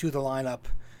to the lineup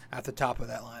at the top of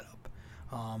that lineup.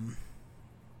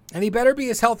 And he better be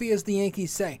as healthy as the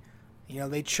Yankees say.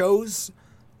 They chose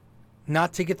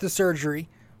not to get the surgery.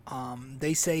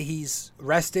 They say he's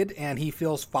rested and he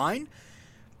feels fine.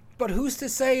 But who's to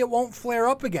say it won't flare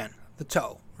up again, the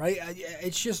toe, right?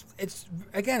 It's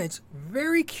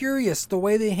very curious the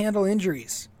way they handle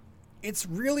injuries. It's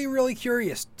really, really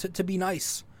curious, to be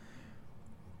nice.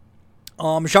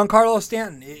 Giancarlo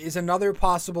Stanton is another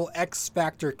possible X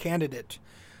factor candidate.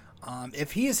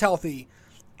 If he is healthy,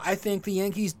 I think the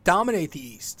Yankees dominate the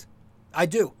East. I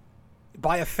do.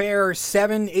 by a fair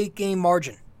 7-8 game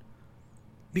margin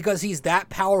because he's that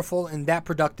powerful and that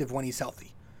productive when he's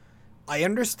healthy. I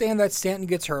understand that Stanton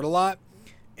gets hurt a lot,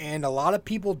 and a lot of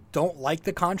people don't like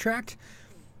the contract,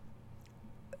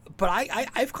 but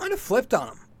I've kind of flipped on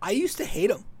him. I used to hate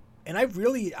him, and I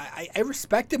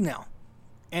respect him now.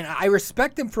 And I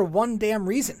respect him for one damn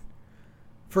reason.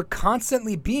 For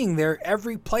constantly being there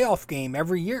every playoff game,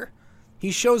 every year.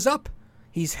 He shows up.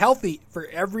 He's healthy for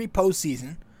every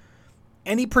postseason.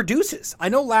 And he produces. I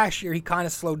know last year he kind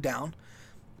of slowed down,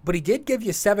 but he did give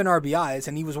you 7 RBIs,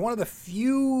 and he was one of the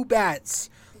few bats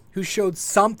who showed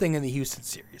something in the Houston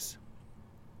series.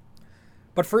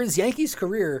 But for his Yankees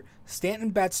career,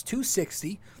 Stanton bats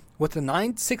 .260 with a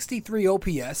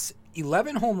 .963 OPS,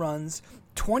 11 home runs,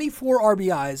 24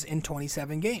 RBIs in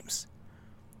 27 games.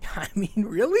 I mean,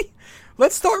 really?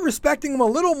 Let's start respecting him a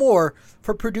little more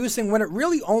for producing when it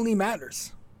really only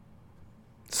matters.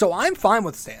 So I'm fine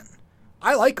with Stanton.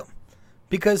 I like him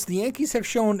because the Yankees have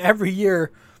shown every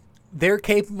year they're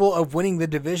capable of winning the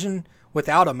division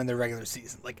without him in the regular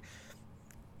season. Like,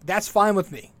 that's fine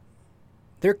with me.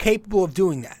 They're capable of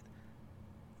doing that.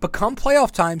 But come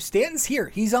playoff time, Stanton's here.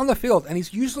 He's on the field, and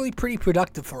he's usually pretty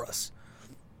productive for us.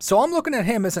 So I'm looking at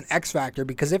him as an X factor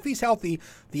because if he's healthy,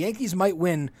 the Yankees might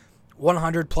win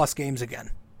 100-plus games again.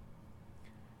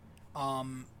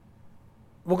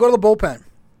 We'll go to the bullpen.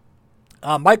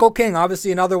 Michael King,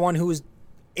 obviously another one who was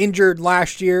injured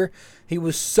last year. He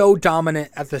was so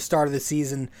dominant at the start of the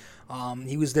season.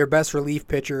 He was their best relief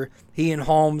pitcher. He and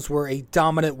Holmes were a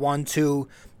dominant 1-2.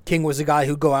 King was a guy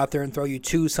who'd go out there and throw you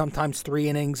 2, sometimes 3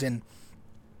 innings, and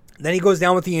then he goes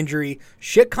down with the injury.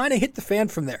 Shit kind of hit the fan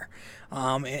from there.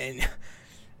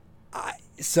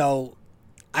 So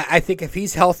I think if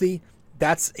he's healthy,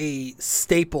 that's a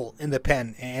staple in the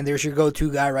pen. And there's your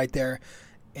go-to guy right there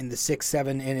in the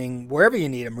 6-7 inning, wherever you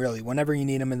need him, really, whenever you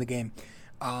need him in the game.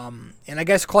 And I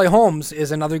guess Clay Holmes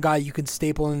is another guy you could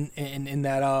staple in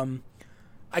that.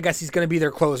 I guess he's going to be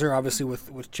their closer, obviously,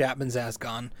 with Chapman's ass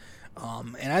gone.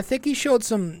 And I think he showed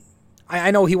some.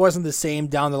 I know he wasn't the same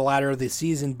down the ladder of the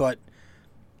season, but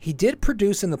he did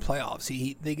produce in the playoffs.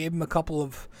 They gave him a couple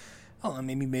of,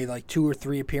 maybe made like 2 or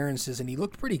 3 appearances, and he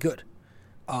looked pretty good.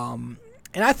 And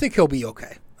I think he'll be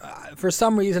okay. For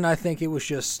some reason, I think it was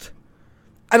just,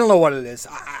 I don't know what it is.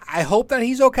 I hope that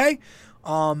he's okay.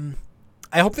 I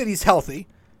hope that he's healthy,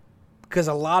 because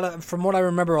from what I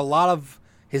remember, a lot of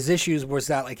his issues was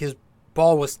that like his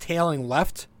ball was tailing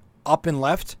left, up and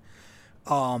left.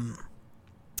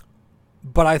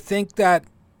 But I think that,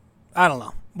 I don't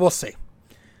know. We'll see.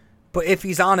 But if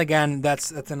he's on again,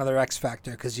 that's another X factor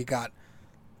because you got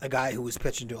a guy who was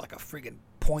pitching to like a friggin'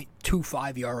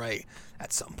 .25 ERA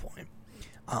at some point.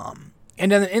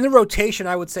 And then in the rotation,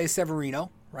 I would say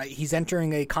Severino, right? He's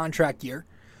entering a contract year.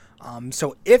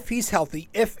 So if he's healthy,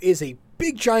 if is a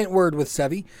big giant word with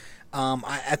Sevy,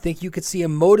 I think you could see a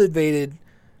motivated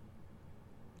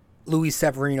Luis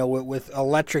Severino with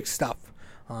electric stuff.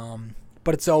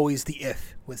 But it's always the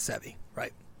if with Sevy,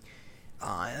 right?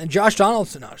 And Josh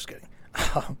Donaldson, no, I'm just kidding.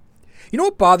 You know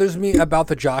what bothers me about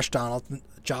the Josh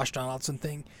Donaldson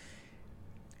thing?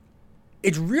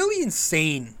 It's really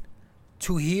insane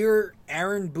to hear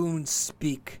Aaron Boone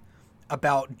speak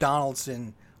about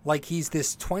Donaldson like he's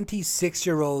this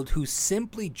 26-year-old who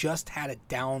simply just had a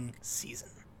down season.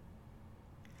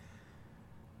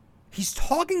 He's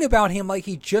talking about him like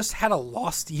he just had a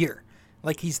lost year.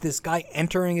 Like he's this guy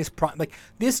entering his prime. Like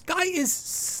this guy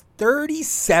is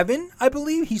 37, I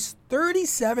believe. He's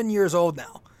 37 years old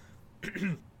now.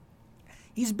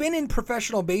 He's been in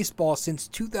professional baseball since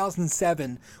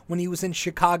 2007 when he was in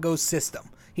Chicago's system.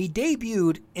 He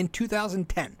debuted in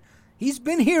 2010. He's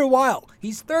been here a while.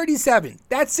 He's 37.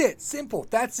 That's it. Simple.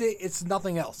 That's it. It's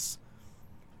nothing else.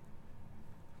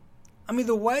 I mean,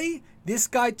 the way this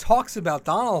guy talks about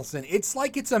Donaldson, it's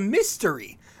like it's a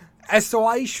mystery as to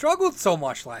why he struggled so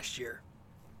much last year.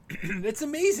 It's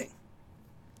amazing.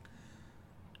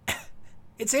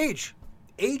 It's age.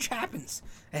 Age happens.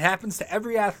 It happens to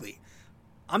every athlete.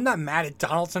 I'm not mad at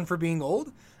Donaldson for being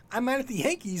old. I'm mad at the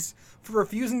Yankees for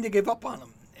refusing to give up on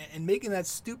him and making that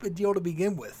stupid deal to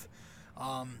begin with.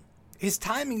 His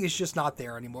timing is just not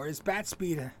there anymore. His bat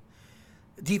speed,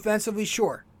 defensively,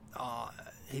 sure.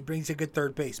 He brings a good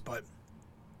third base, but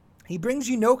he brings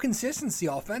you no consistency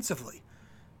offensively.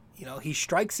 You know, he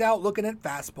strikes out looking at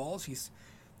fastballs. He's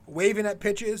waving at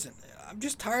pitches, and I'm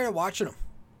just tired of watching him.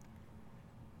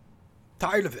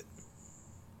 Tired of it.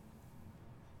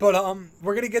 But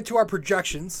we're going to get to our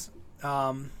projections.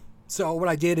 So what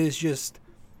I did is just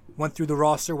went through the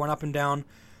roster, went up and down,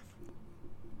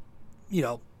 you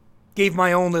know, gave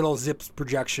my own little Zips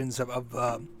projections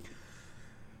of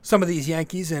some of these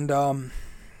Yankees, and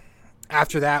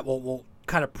after that, we'll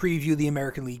kind of preview the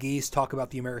American League East, talk about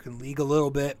the American League a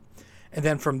little bit, and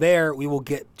then from there, we will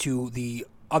get to the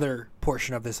other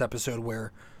portion of this episode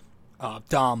where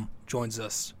Dom joins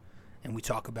us, and we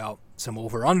talk about some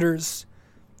over-unders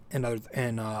and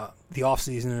the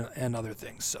offseason and other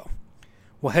things. So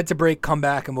we'll head to break, come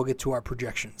back, and we'll get to our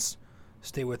projections.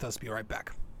 Stay with us. Be right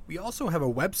back. We also have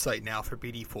a website now for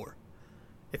BD4.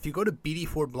 If you go to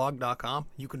bd4blog.com,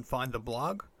 you can find the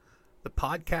blog, the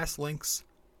podcast links,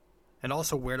 and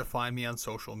also where to find me on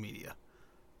social media.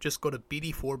 Just go to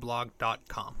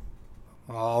bd4blog.com.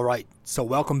 All right. So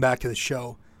welcome back to the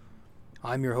show.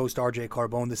 I'm your host, RJ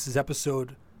Carbone. This is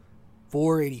episode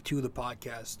 482 of the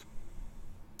podcast.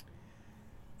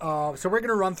 So we're going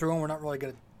to run through them. We're not really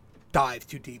going to dive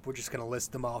too deep. We're just going to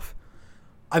list them off.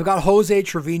 I've got Jose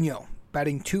Trevino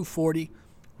batting .240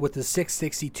 with a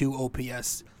 .662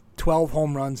 OPS, 12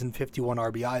 home runs and 51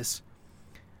 RBIs.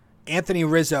 Anthony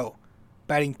Rizzo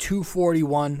batting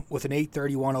 .241 with an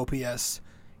 .831 OPS,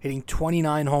 hitting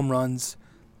 29 home runs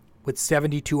with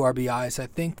 72 RBIs. I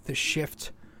think the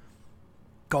shift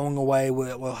going away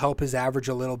will help his average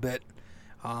a little bit.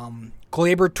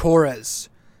 Gleyber Torres,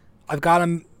 I've got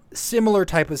him similar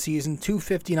type of season,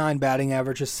 .259 batting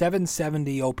average, a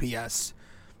 .770 OPS,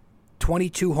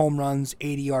 22 home runs,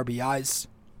 80 RBIs.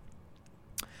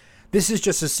 This is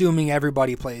just assuming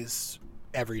everybody plays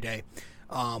every day.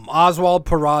 Oswald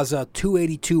Peraza,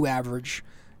 .282 average,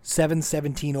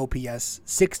 .717 OPS,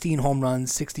 16 home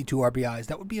runs, 62 RBIs.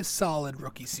 That would be a solid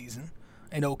rookie season,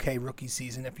 an okay rookie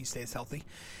season if he stays healthy.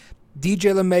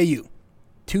 DJ LeMahieu,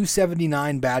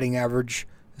 .279 batting average,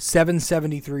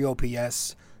 .773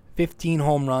 OPS, 15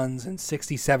 home runs, and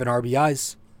 67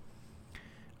 RBIs.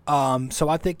 So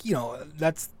I think,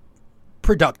 that's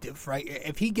productive, right?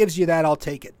 If he gives you that, I'll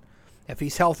take it. If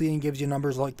he's healthy and gives you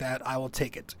numbers like that, I will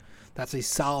take it. That's a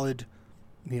solid,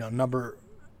 number,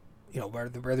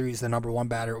 whether he's the number one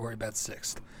batter or he bats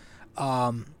sixth.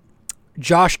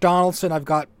 Josh Donaldson, I've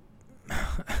got,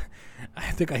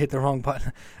 I think I hit the wrong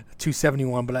button,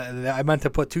 271, but I meant to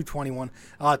put 221.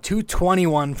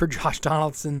 221 for Josh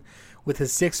Donaldson with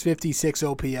his .656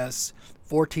 OPS,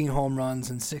 14 home runs,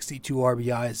 and 62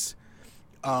 RBIs.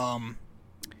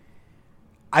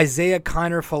 Isaiah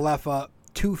Kiner-Falefa,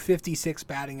 .256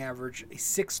 batting average, a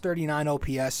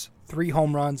 .639 OPS, 3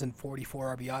 home runs, and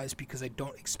 44 RBIs because I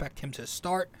don't expect him to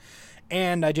start,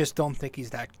 and I just don't think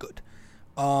he's that good.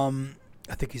 I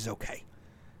think he's okay.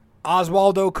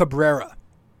 Oswaldo Cabrera,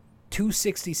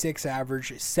 .266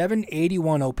 average,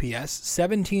 781 OPS,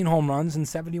 17 home runs, and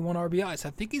 71 RBIs. I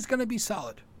think he's going to be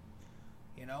solid.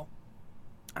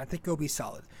 I think he'll be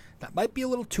solid. That might be a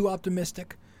little too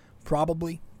optimistic,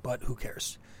 probably, but who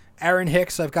cares? Aaron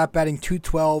Hicks, I've got batting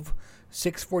 .212,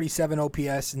 647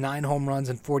 OPS, 9 home runs,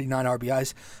 and 49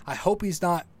 RBIs. I hope he's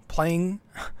not playing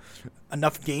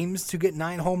enough games to get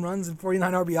 9 home runs and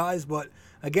 49 RBIs, but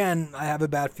again, I have a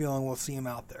bad feeling we'll see him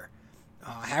out there.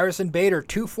 Harrison Bader,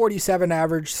 .247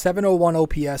 average, 701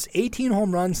 OPS, 18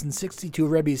 home runs, and 62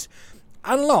 ribbies.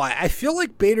 I don't know. I feel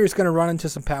like Bader's going to run into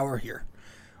some power here.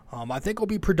 I think he'll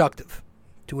be productive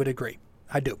to a degree.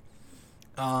 I do.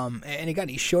 And again,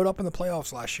 he showed up in the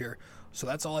playoffs last year, so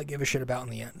that's all I give a shit about in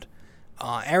the end.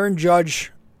 Aaron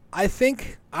Judge, I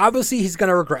think, obviously he's going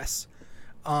to regress.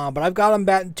 But I've got him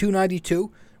batting .292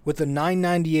 with a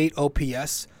 .998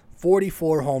 OPS,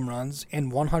 44 home runs, and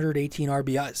 118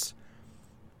 RBIs.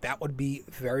 That would be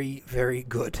very, very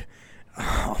good.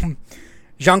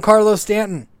 Giancarlo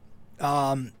Stanton,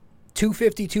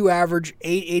 .252 average,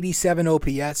 887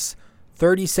 OPS,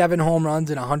 37 home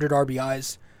runs, and 100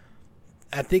 RBIs.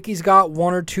 I think he's got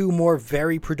 1 or 2 more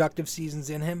very productive seasons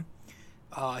in him.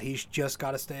 He's just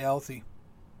got to stay healthy.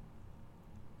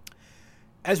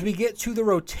 As we get to the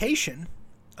rotation,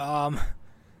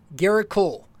 Garrett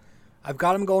Cole, I've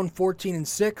got him going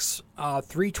 14-6,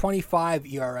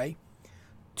 3.25 ERA,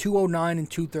 209 and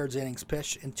 2/3 innings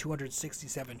pitched, and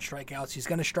 267 strikeouts. He's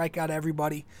going to strike out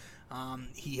everybody.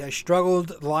 He has struggled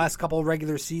the last couple of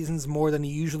regular seasons more than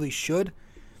he usually should.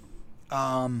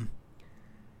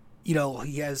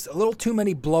 He has a little too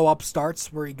many blow-up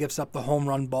starts where he gives up the home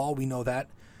run ball. We know that.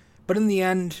 But in the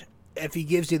end, if he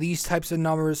gives you these types of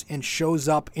numbers and shows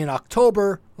up in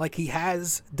October like he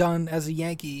has done as a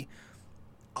Yankee,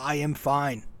 I am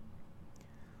fine.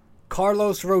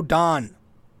 Carlos Rodon,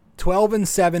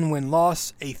 12-7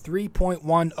 win-loss, a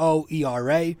 3.10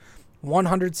 ERA,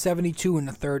 172 in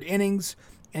the third innings,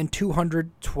 and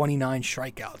 229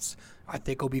 strikeouts. I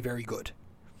think he'll be very good.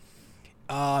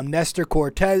 Nestor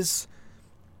Cortez,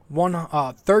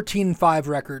 13-5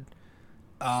 record,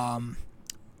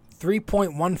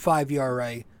 3.15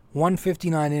 ERA,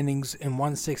 159 innings and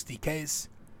 160 Ks.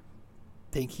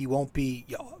 Think he won't be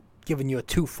giving you a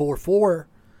 2.44,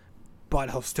 but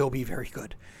he'll still be very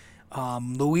good.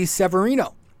 Luis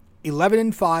Severino,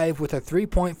 11-5 with a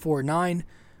 3.49,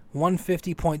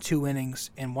 150.2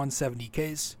 innings and 170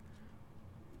 Ks.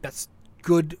 That's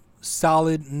good,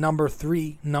 solid number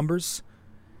 3 numbers.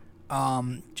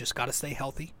 Just got to stay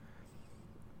healthy.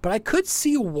 But I could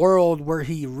see a world where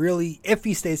he really, if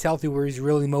he stays healthy, where he's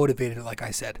really motivated, like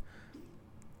I said,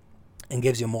 and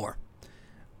gives you more.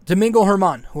 Domingo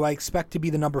Germán, who I expect to be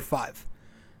the number 5.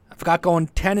 I've got going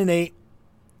 10-8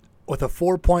 with a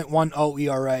 4.10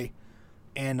 ERA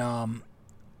and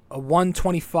a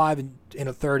 125 in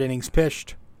a third innings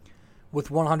pitched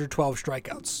with 112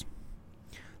 strikeouts.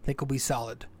 I think he'll be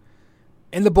solid.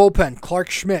 In the bullpen, Clark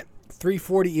Schmidt,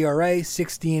 3.40 ERA,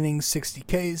 60 innings, 60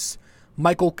 Ks.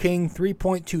 Michael King,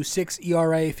 3.26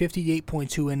 ERA,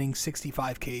 58.2 innings,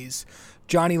 65 Ks.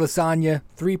 Johnny Lasagna,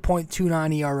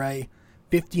 3.29 ERA,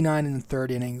 59 in the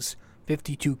third innings,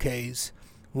 52 Ks.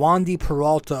 Wandy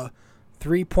Peralta,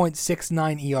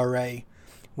 3.69 ERA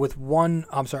with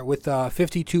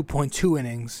 52.2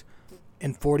 innings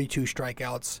and 42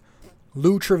 strikeouts.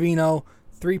 Lou Trevino,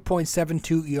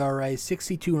 3.72 ERA,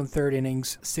 62 in the third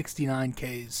innings, 69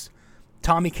 Ks.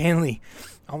 Tommy Kahnle,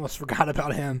 almost forgot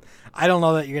about him. I don't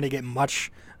know that you're going to get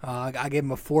much. I gave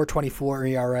him a 4.24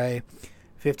 ERA,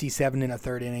 57 in the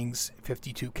third innings,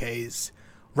 52 Ks.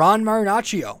 Ron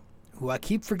Marinaccio, who I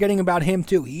keep forgetting about him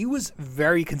too. He was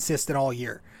very consistent all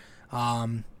year.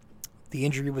 The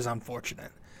injury was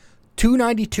unfortunate.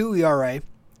 2.92 ERA,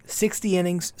 60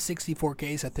 innings, 64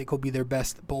 Ks. I think he'll be their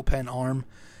best bullpen arm.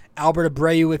 Albert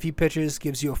Abreu, if he pitches,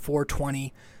 gives you a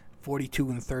 4.20, 42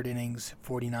 in the third innings,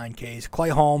 49 Ks. Clay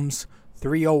Holmes,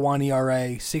 3.01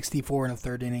 ERA, 64 in the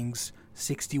third innings,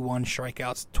 61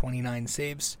 strikeouts, 29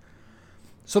 saves.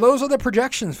 So those are the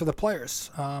projections for the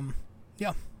players.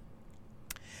 Yeah.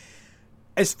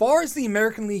 As far as the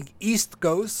American League East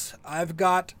goes, I've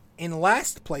got in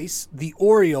last place the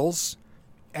Orioles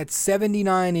at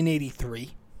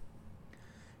 79-83.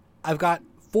 I've got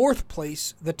fourth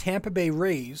place the Tampa Bay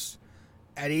Rays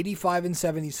at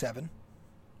 85-77.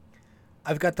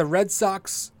 I've got the Red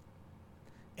Sox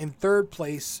in third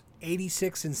place,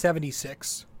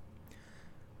 86-76.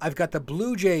 I've got the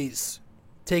Blue Jays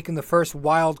taking the first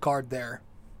wild card there,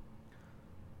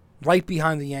 right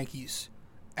behind the Yankees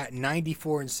at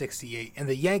 94-68. And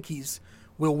the Yankees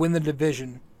will win the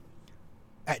division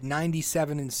at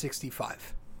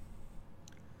 97-65.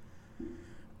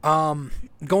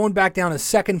 Going back down to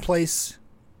second place,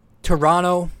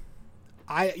 Toronto.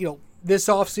 This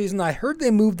offseason, I heard they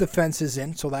moved the fences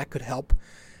in, so that could help.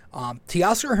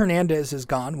 Teoscar Hernandez is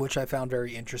gone, which I found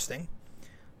very interesting.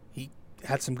 He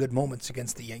had some good moments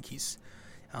against the Yankees.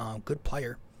 Good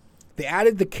player. They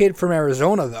added the kid from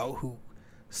Arizona, though, who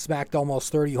smacked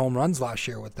almost 30 home runs last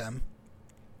year with them.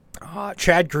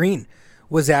 Chad Green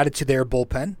was added to their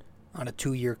bullpen on a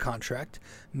 2-year contract.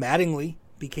 Mattingly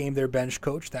became their bench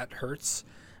coach. That hurts.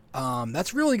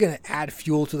 That's really going to add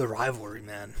fuel to the rivalry,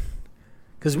 man.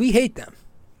 Because we hate them,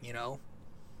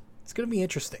 It's going to be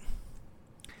interesting.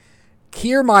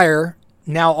 Kiermaier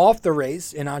now off the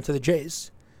Rays and onto the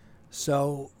Jays.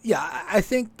 So, yeah, I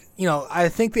think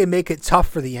they make it tough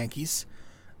for the Yankees.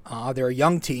 They're a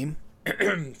young team.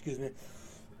 Excuse me.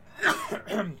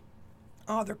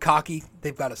 They're cocky.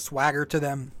 They've got a swagger to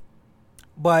them.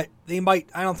 But I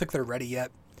don't think they're ready yet.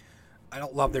 I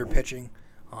don't love their pitching.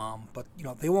 But,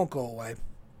 they won't go away.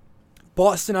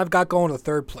 Boston, I've got going to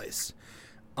third place.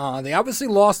 They obviously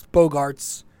lost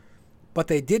Bogarts, but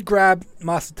they did grab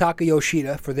Masataka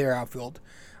Yoshida for their outfield.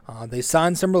 They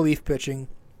signed some relief pitching.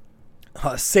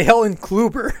 Sale and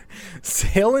Kluber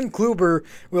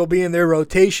will be in their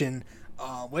rotation,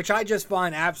 which I just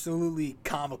find absolutely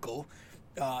comical.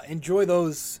 Enjoy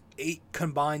those 8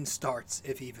 combined starts,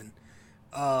 if even.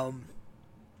 So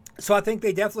I think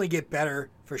they definitely get better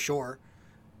for sure.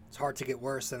 It's hard to get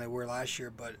worse than they were last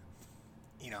year, but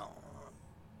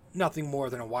nothing more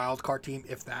than a wild card team,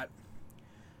 if that.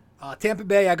 Tampa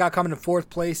Bay, I got coming in fourth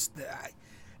place.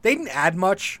 They didn't add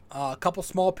much. A couple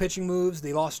small pitching moves.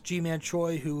 They lost G-Man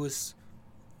Choi, who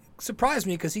surprised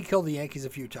me because he killed the Yankees a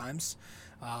few times.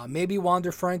 Maybe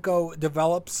Wander Franco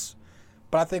develops,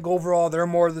 but I think overall they're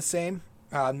more of the same.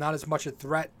 Not as much a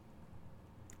threat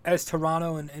as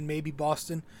Toronto and maybe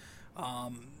Boston.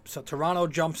 So Toronto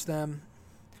jumps them,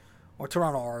 or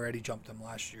Toronto already jumped them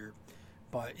last year.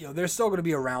 But, they're still going to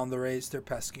be around the Rays. They're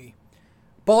pesky.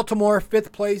 Baltimore,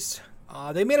 fifth place.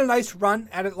 They made a nice run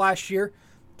at it last year.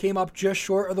 Came up just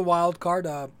short of the wild card.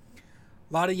 A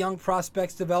lot of young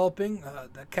prospects developing.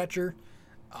 The catcher,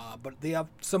 But they have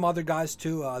some other guys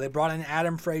too. They brought in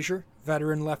Adam Frazier,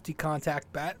 veteran lefty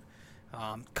contact bat.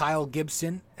 Kyle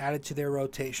Gibson added to their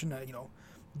rotation,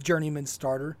 journeyman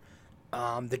starter.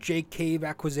 The Jake Cave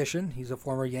acquisition, he's a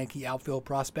former Yankee outfield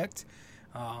prospect.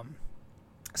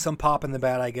 Some pop in the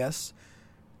bat, I guess.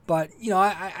 But,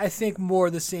 I think more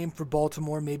the same for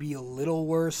Baltimore, maybe a little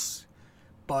worse.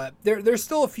 But they're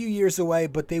still a few years away,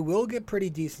 but they will get pretty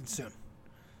decent soon.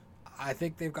 I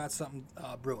think they've got something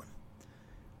brewing.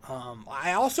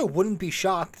 I also wouldn't be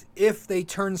shocked if they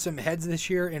turn some heads this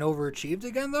year and overachieved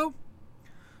again, though.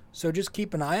 So just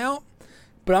keep an eye out.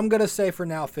 But I'm going to say for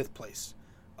now 5th place.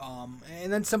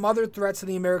 And then some other threats in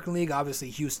the American League, obviously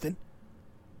Houston.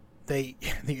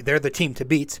 They're the team to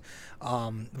beat.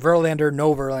 Verlander,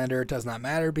 no Verlander, it does not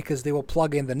matter because they will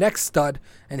plug in the next stud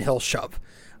and he'll shove.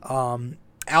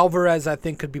 Alvarez, I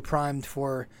think, could be primed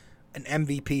for an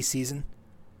MVP season.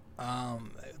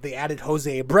 They added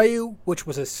Jose Abreu, which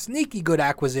was a sneaky good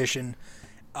acquisition.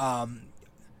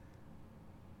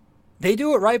 They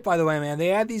do it right, by the way, man. They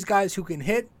add these guys who can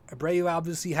hit. Abreu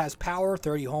obviously has power,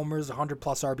 30 homers,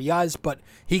 100-plus RBIs, but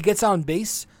he gets on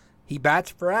base, he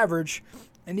bats for average,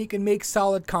 and he can make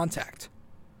solid contact.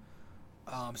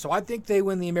 So I think they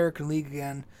win the American League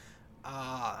again.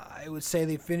 I would say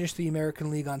they finished the American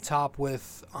League on top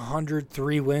with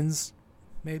 103 wins,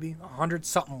 maybe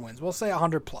 100-something wins. We'll say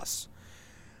 100-plus.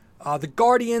 The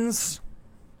Guardians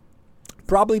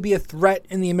probably be a threat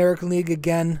in the American League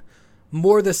again.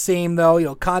 More the same,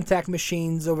 though. Contact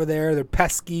machines over there. They're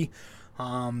pesky.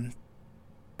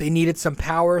 They needed some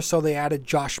power, so they added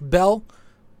Josh Bell,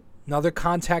 another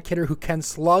contact hitter who can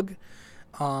slug.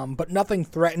 But nothing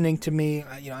threatening to me.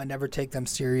 I never take them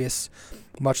serious,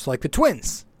 much like the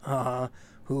Twins,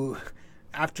 who,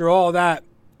 after all that,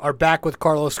 are back with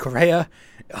Carlos Correa,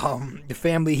 the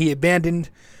family he abandoned.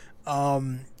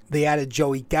 They added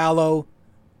Joey Gallo.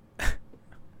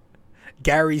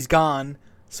 Gary's gone,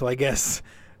 so I guess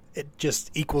it just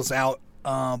equals out.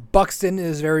 Buxton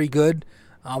is very good,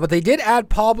 but they did add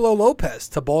Pablo Lopez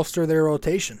to bolster their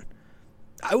rotation.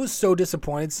 I was so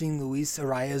disappointed seeing Luis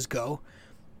Arias go.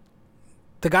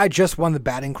 The guy just won the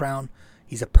batting crown.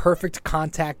 He's a perfect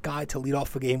contact guy to lead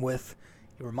off a game with.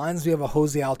 He reminds me of a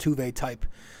Jose Altuve type.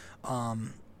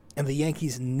 And the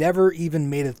Yankees never even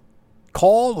made a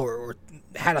call or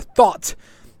had a thought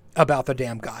about the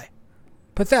damn guy.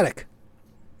 Pathetic.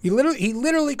 He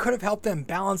literally could have helped them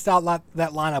balance out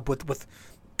that lineup with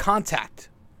contact.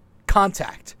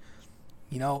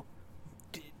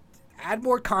 Add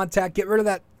more contact. Get rid of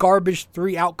that garbage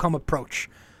 3 outcome approach.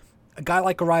 A guy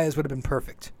like Arias would have been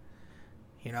perfect.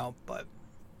 But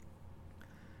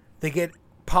they get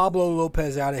Pablo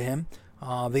Lopez out of him.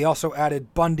 They also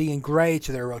added Bundy and Gray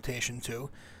to their rotation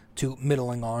too, two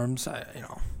middling arms.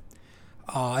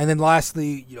 And then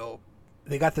lastly,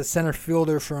 they got the center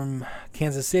fielder from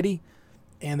Kansas City,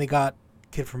 and they got a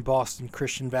kid from Boston,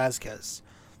 Christian Vasquez,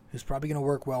 who's probably going to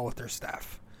work well with their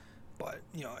staff. But,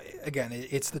 again,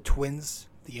 it's the Twins.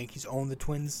 The Yankees own the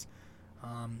Twins.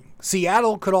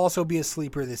 Seattle could also be a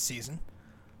sleeper this season.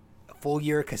 A full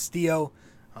year of Castillo.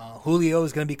 Julio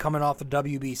is going to be coming off the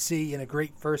WBC in a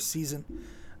great first season.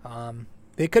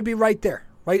 They could be right there,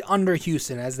 right under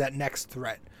Houston as that next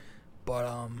threat.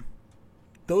 But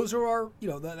those are our,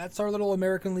 that's our little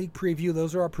American League preview.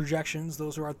 Those are our projections.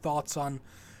 Those are our thoughts on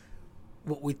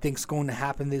what we think is going to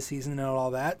happen this season and all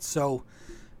that. So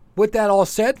with that all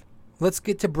said, let's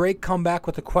get to break, come back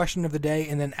with the question of the day,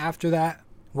 and then after that,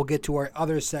 we'll get to our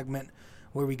other segment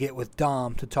where we get with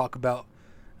Dom to talk about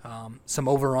some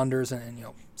over-unders and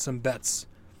some bets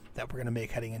that we're going to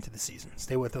make heading into the season.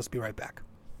 Stay with us. Be right back.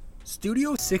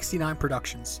 Studio 69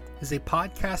 Productions is a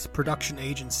podcast production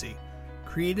agency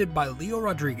created by Leo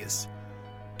Rodriguez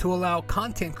to allow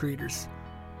content creators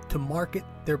to market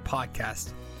their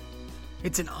podcast.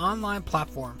 It's an online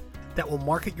platform that will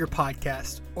market your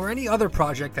podcast or any other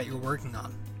project that you're working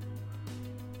on.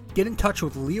 Get in touch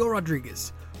with Leo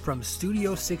Rodriguez from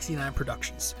Studio 69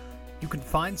 Productions. You can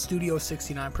find Studio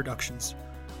 69 Productions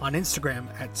on Instagram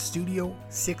at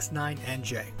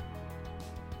Studio69NJ.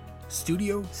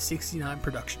 Studio 69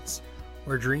 Productions,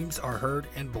 where dreams are heard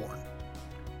and born.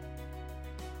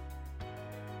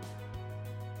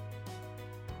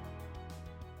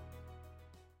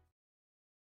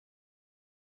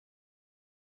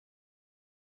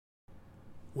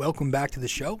 Welcome back to the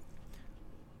show.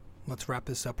 Let's wrap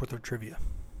this up with our trivia.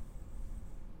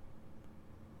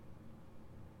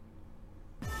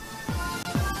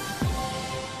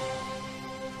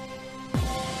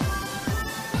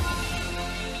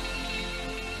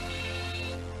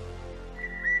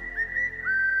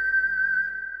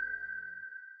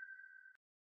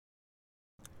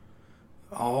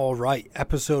 All right,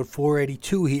 episode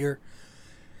 482 here.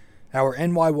 Our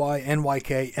NYY,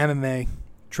 NYK, MMA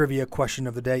trivia question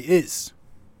of the day is: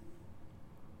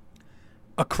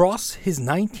 across his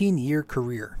 19-year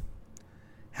career,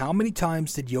 how many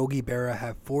times did Yogi Berra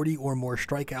have 40 or more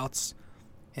strikeouts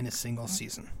in a single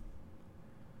season?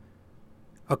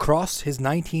 Across his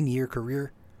 19-year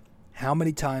career, how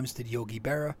many times did Yogi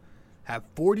Berra have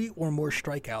 40 or more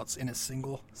strikeouts in a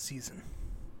single season?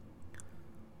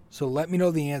 So let me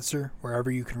know the answer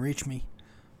wherever you can reach me.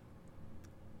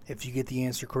 If you get the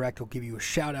answer correct, I'll give you a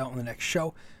shout out on the next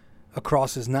show.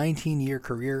 Across his 19-year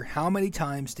career, how many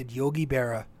times did Yogi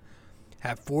Berra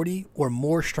have 40 or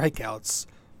more strikeouts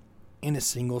in a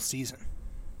single season?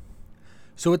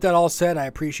 So with that all said, I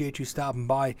appreciate you stopping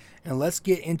by, and let's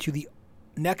get into the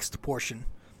next portion,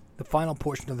 the final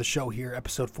portion of the show here,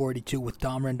 episode 482 with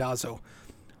Dom Randazzo.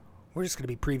 We're just going to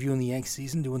be previewing the Yankees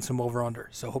season, doing some over-under.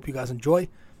 So hope you guys enjoy.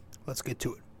 Let's get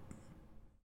to it.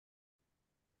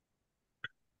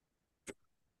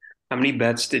 How many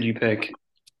bets did you pick?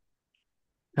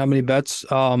 How many bets?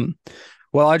 Well,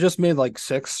 I just made like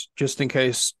 6 just in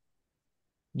case,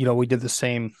 we did the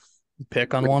same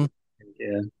pick on one.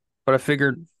 Yeah. But I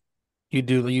figured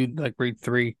you'd like read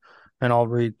 3 and I'll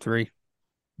read 3.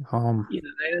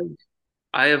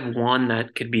 I have one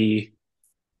that could be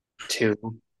 2,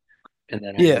 and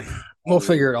then we'll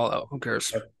figure it all out. Who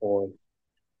cares? 4.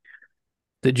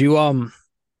 Did you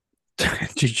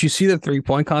did you see the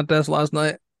 3-point contest last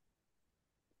night?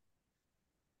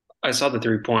 I saw the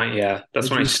 3-point. Yeah, that's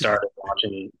Did when I you see- started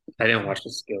watching it. I didn't watch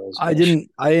the skills. I didn't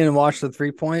watch the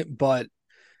 3-point, but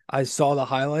I saw the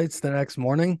highlights the next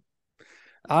morning.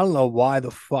 I don't know why the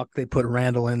fuck they put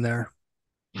Randall in there.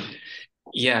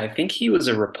 Yeah, I think he was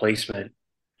a replacement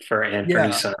for Anthony Yeah.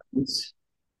 Simons.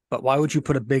 But why would you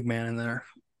put a big man in there?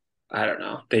 I don't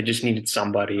know. They just needed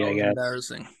somebody, That I was guess.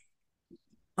 embarrassing.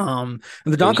 And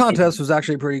the dunk contest was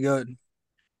actually pretty good.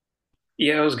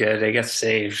 Yeah, it was good. I got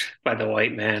saved by the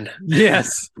white man.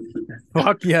 Yes.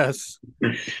 Fuck yes.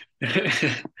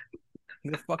 The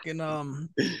fucking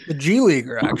the G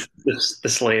Leaguer actually. The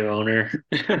slave owner.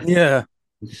 Yeah.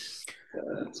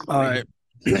 That's All funny.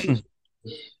 right.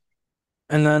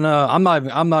 And then I'm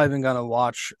not even gonna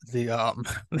watch the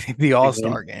the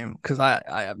All-Star game because I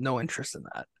have no interest in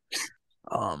that.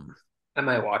 I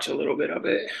might watch a little bit of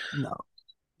it. No,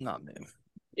 not me.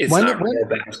 It's When- not when- real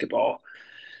basketball.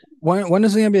 When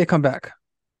does the NBA come back?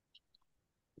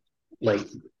 Like,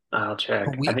 I'll check.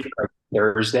 A week? I think like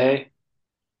Thursday.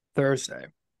 Thursday.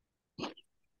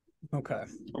 Okay.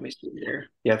 Let me see here.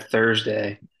 Yeah,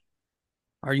 Thursday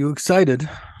Are you excited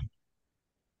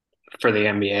for the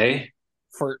NBA.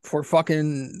 for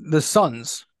fucking the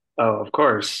Suns? Oh, of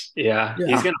course. Yeah. Yeah.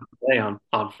 He's gonna play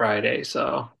on Friday,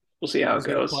 so we'll see how it He's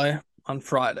gonna goes. play on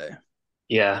Friday.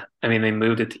 Yeah. I mean, they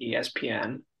moved it to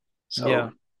ESPN, so Yeah.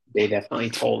 they definitely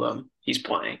told him he's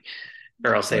playing,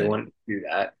 or else they Right. wouldn't do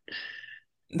that.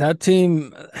 That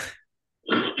team,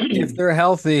 if they're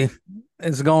healthy,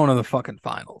 is going to the fucking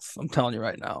finals. I'm telling you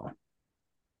right now.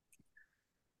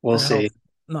 We'll They're see. healthy.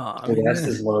 No, I The mean, rest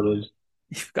is loaded.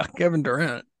 you've got Kevin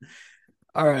Durant.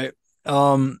 All right.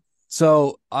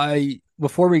 So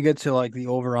before we get to like the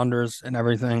over-unders and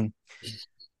everything,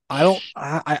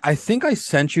 I think I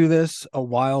sent you this a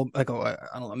while, I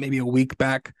don't know, maybe a week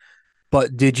back,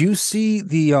 but did you see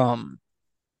the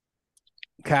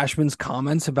Cashman's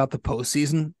comments about the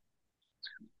postseason?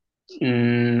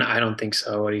 I don't think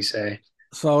so. What do you say?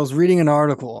 So I was reading an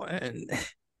article and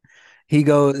he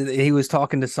was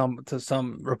talking to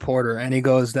some reporter and he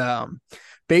goes,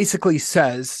 basically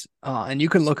says, and you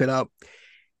can look it up,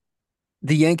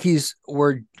 the Yankees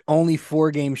were only 4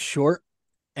 games short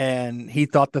and he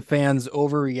thought the fans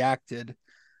overreacted.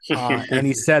 And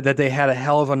he said that they had a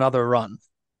hell of another run.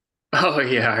 Oh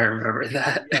yeah, I remember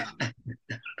that. Yeah.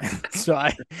 So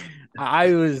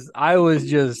I was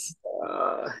just,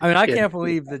 I mean, I yeah. can't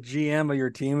believe the GM of your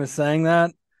team is saying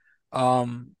that.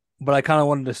 But I kind of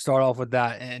wanted to start off with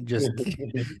that and just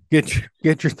get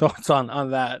your thoughts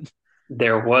on that.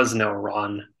 There was no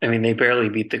run. I mean, they barely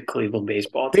beat the Cleveland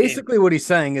baseball team. Basically, what he's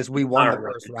saying is we won Not the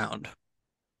really. first round.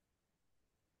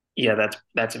 Yeah,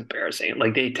 that's embarrassing.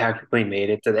 Like they technically made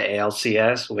it to the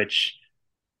ALCS, which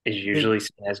is usually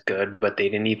seen as good, but they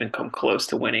didn't even come close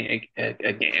to winning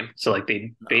a game. So like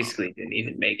they basically didn't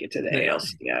even make it to the Yeah.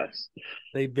 ALCS,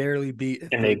 They barely beat,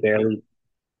 and they barely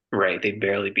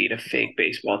beat a fake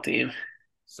baseball team.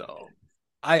 So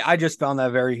I just found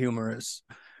that very humorous.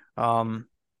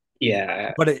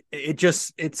 Yeah, But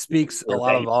it speaks a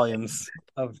lot of volumes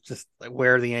of just like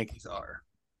where the Yankees are.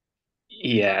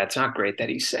 Yeah, it's not great that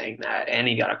he's saying that. And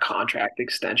he got a contract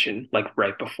extension like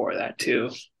right before that too,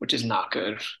 which is not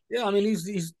good. Yeah, I mean he's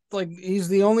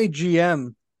the only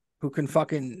GM who can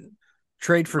fucking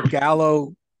trade for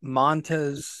Gallo,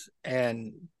 Montez,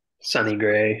 and Sonny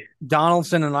Gray.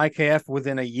 Donaldson and IKF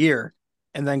within a year,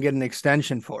 and then get an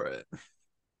extension for it.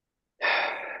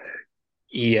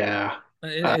 Yeah. Uh,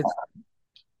 It's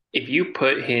if you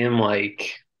put him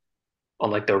like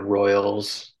on like the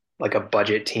Royals, like a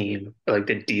budget team, like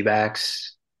the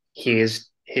D-backs, his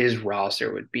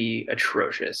roster would be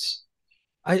atrocious.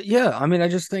 I mean I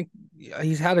just think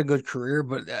he's had a good career,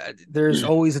 but there's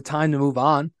always a time to move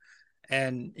on,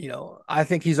 and I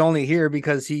think he's only here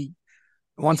because he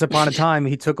once upon a time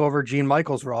he took over Gene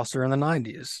Michaels' roster in the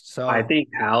 '90s. I So think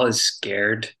Hal is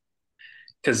scared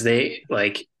because they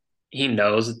like he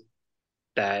knows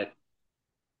that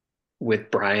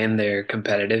with Brian they're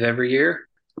competitive every year.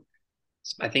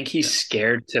 I think yeah, he's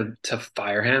scared to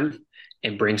fire him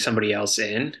and bring somebody else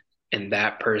in, and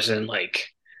that person like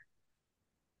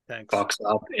thanks. fucks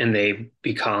up and they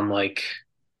become like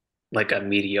a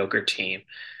mediocre team.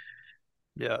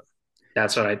 Yeah.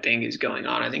 That's what I think is going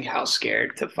on. I think Hal's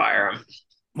scared to fire him,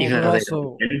 Well, even though they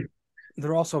don't win.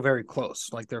 they're also very close,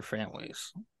 like their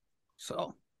families.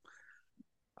 So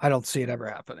I don't see it ever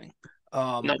happening.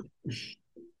 No,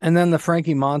 And then the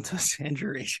Frankie Montas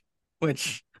injury,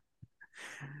 which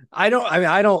I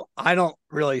don't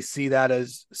really see that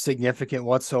as significant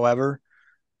whatsoever.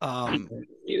 Um,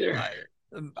 either. I,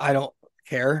 I don't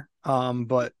care.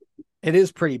 But it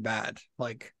is pretty bad.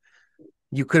 Like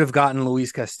you could have gotten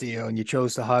Luis Castillo and you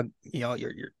chose to hug,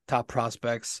 your top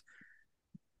prospects.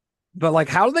 But like,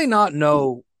 how do they not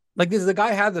know? Like this, the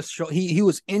guy had this show. He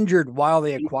was injured while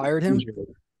they acquired him,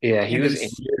 Yeah, he and they was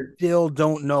injured. still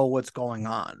don't know what's going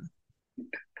on.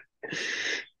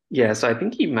 Yeah, so I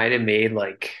think he might have made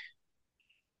like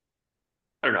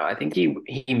I don't know. I think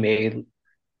he made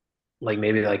like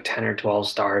maybe like 10 or 12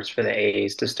 starts for the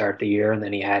A's to start the year, and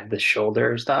then he had the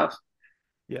shoulder stuff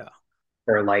Yeah.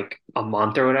 for like a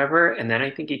month or whatever. And then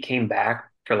I think he came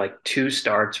back for like two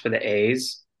starts for the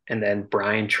A's, and then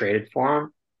Brian traded for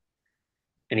him,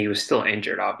 and he was still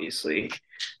injured, obviously.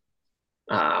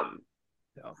 Um,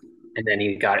 Yeah. and then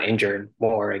he got injured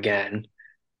more again,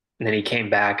 and then he came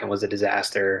back and was a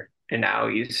disaster, and now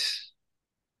he's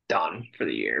done for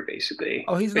the year, basically.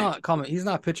 Oh, he's Which, not coming. He's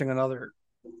not pitching another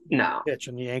no, pitch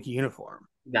in the Yankee uniform.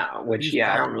 no, which He's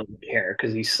yeah, I don't done. really care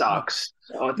because he No, sucks,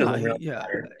 so it no, doesn't really yeah.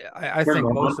 matter. I think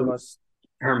most of Herman, us.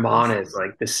 Herman is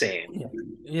like the same. Yeah,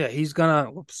 yeah, he's gonna.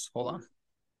 Whoops, hold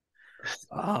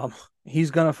on.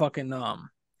 He's gonna fucking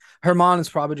Herman is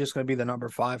probably just gonna be the number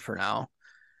 5 for now.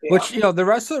 Yeah. Which the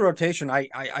rest of the rotation,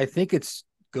 I think it's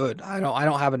good. I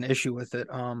don't have an issue with it.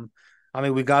 I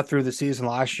mean we got through the season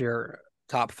last year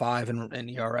top 5 in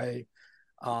ERA.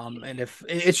 And if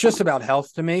it's just about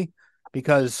health to me,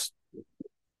 because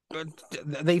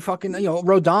they fucking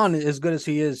Rodon, as good as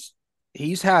he is,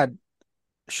 he's had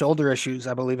shoulder issues,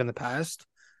 I believe, in the past.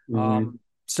 Mhm.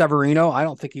 Severino, I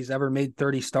don't think he's ever made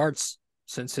 30 starts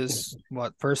since his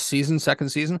first season, second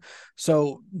season.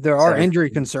 So there are So injury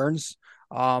concerns.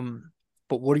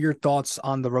 But what are your thoughts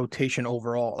on the rotation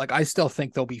overall? Like, I still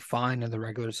think they'll be fine in the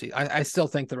regular season. I still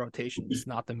think the rotation is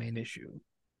not the main issue.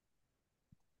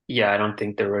 yeah, I don't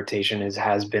think the rotation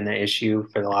has been an issue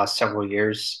for the last several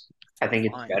years. I think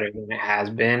it's Fine. better than it has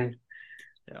been.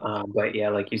 Yeah. But yeah,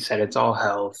 like you said, it's all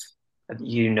health.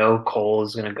 You know, Cole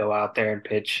is going to go out there and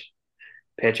pitch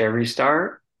every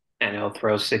start, and he'll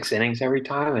throw 6 innings every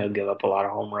time. And he'll give up a lot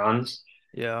of home runs.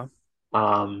 Yeah.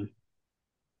 Um,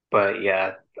 but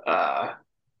yeah, uh,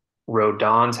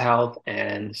 Rodon's health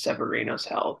and Severino's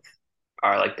health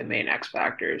are like the main X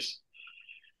factors.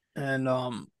 And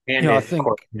And I if think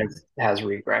Cortez has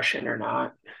regression or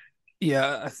not,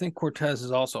 I think Cortez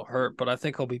is also hurt, but I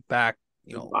think he'll be back,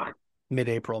 he's fine.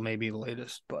 mid-April, maybe the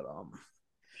latest. But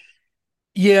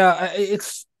yeah,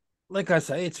 it's like I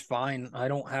say, it's fine. I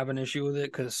don't have an issue with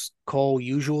it because Cole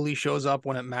usually shows up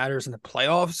when it matters in the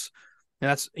playoffs. And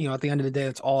that's, at the end of the day,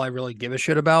 that's all I really give a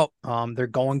shit about. They're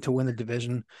going to win the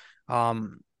division.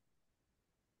 Um,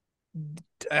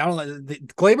 I don't know.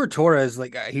 Gleyber Torres,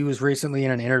 like he was recently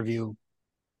in an interview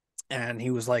and he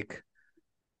was like,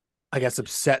 I guess,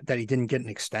 upset that he didn't get an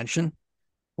extension,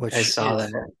 I which saw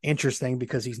is that. interesting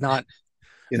because he's not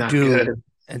He's not due good.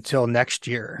 until next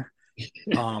year.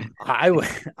 I would,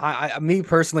 me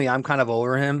personally, I'm kind of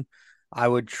over him. I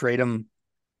would trade him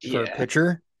for a Yeah.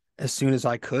 pitcher as soon as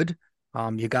I could.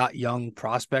 You got young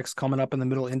prospects coming up in the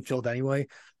middle infield anyway.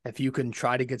 If you can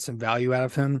try to get some value out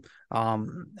of him,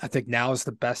 I think now is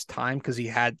the best time because he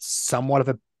had somewhat of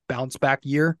a bounce back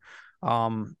year.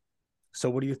 So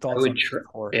what are your I thoughts would on tr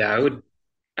Core? yeah,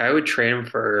 I would trade him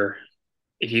for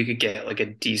if you could get like a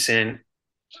decent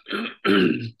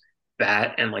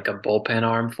bat and like a bullpen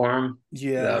arm for him.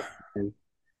 Yeah. That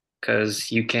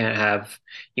because you can't have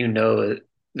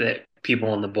that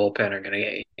people in the bullpen are going to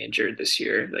get injured this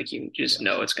year. Like you just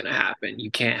know it's going to happen.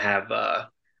 You can't have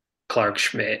Clark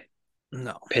Schmidt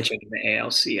No. pitching in the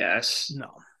ALCS.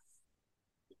 No.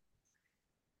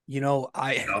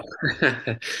 I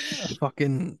No.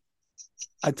 fucking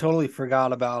I totally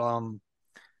forgot about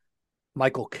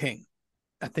Michael King.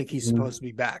 I think he's supposed to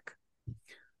be back.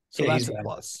 So Yeah, he's that's a bad.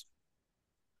 plus.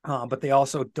 But they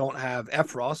also don't have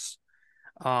Efros.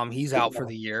 He's out for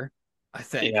the year, I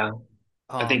think. Yeah,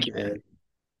 I think he And did.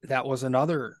 that was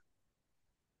another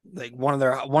like one of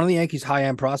the Yankees high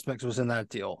end prospects was in that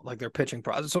deal, like their pitching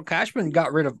process. So Cashman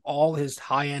got rid of all his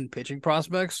high end pitching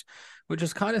prospects, which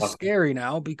is kind of scary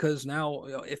now because now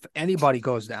if anybody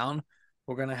goes down,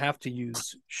 we're gonna have to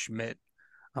use Schmidt,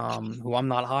 who I'm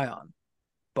not high on.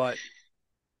 But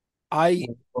I,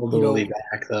 Will be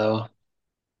back though.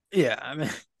 yeah, I mean,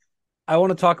 I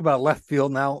want to talk about left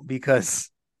field now because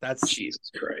that's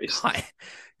Jesus Christ.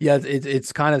 yeah,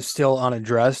 it's kind of still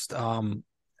unaddressed.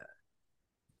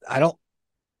 I don't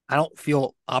I don't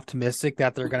feel optimistic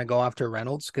that they're going to go after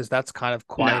Reynolds because that's kind of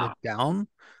quieted No. down.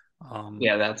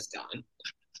 Yeah, that's done.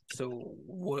 So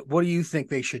what do you think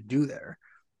they should do there?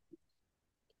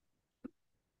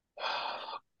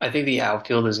 I think the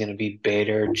outfield is going to be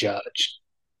Bader, Judge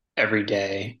every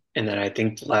day, and then I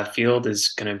think the left field is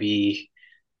going to be.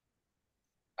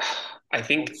 I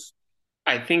think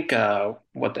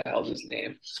what the hell is his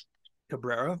name?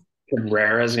 Cabrera?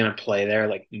 Cabrera is going to play there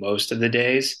like most of the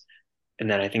days, and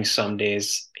then I think some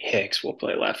days Hicks will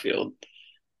play left field.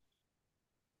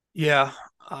 Yeah,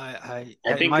 I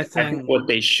think my I think thing. what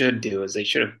they should do is they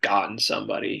should have gotten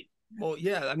somebody Well,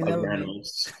 yeah, I mean like that would be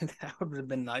Reynolds. that would have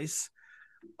been nice.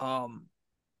 Um,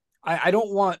 I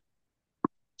don't want.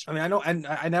 I mean, I know, and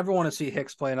I never want to see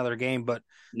Hicks play another game, but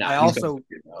No, I he's going also,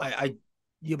 to.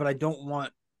 yeah, but I don't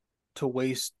want to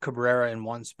waste Cabrera in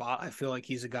one spot. I feel like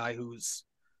he's a guy who's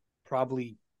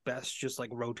probably best just like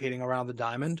rotating around the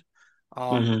diamond.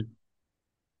 Um, Mm-hmm.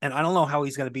 and I don't know how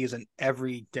he's going to be as an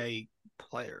everyday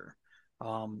player.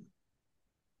 Um,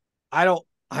 I don't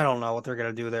know what they're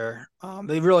going to do there.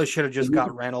 They really should have just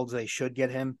got Reynolds. They should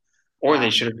get him. Or they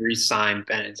should have re-signed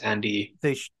Benintendi.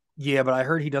 Yeah, but I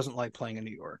heard he doesn't like playing in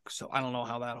New York, so I don't know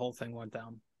how that whole thing went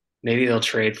down. Maybe they'll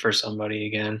trade for somebody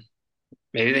again.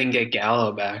 Maybe they can get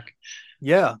Gallo back.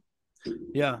 Yeah,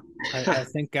 yeah. I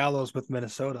think Gallo's with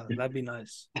Minnesota. That'd be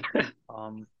nice.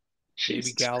 Maybe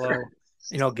Jesus Gallo.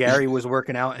 Christ. Gary was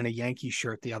working out in a Yankee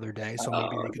shirt the other day, so maybe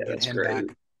Oh, they could get that's him great.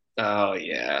 back. Oh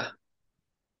yeah,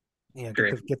 Yeah,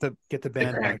 great. get the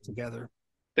band back together.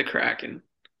 The Kraken.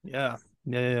 Yeah,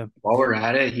 yeah. While we're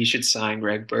at it, he should sign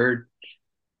Greg Bird.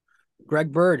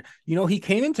 Greg Bird. He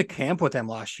came into camp with them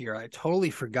last year. I totally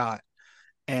forgot,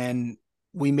 and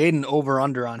we made an over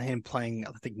under on him playing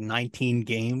I think 19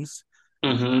 games.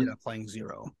 Mm-hmm. He ended up playing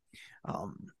 0.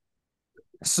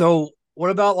 So what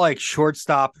about like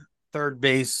shortstop, third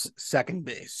base, second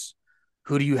base?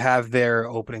 Who do you have there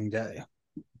opening day?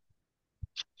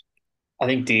 I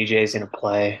think DJ's going to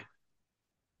play.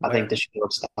 I Where? think the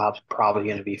shortstop's probably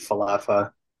going to be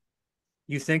Falefa.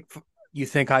 You think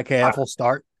IKF will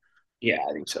start? Yeah,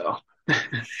 I think so.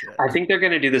 Shit. I think they're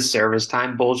going to do the service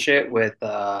time bullshit with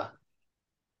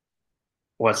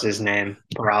what's his name?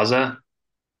 Peraza.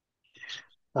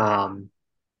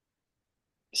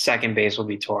 Second base will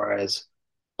be Torres,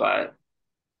 but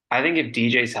I think if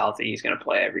DJ's healthy, he's going to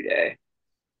play every day.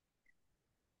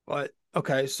 But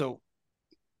okay, so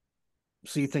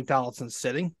you think Donaldson's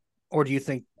sitting, or do you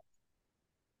think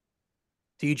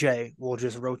DJ will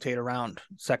just rotate around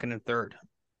second and third,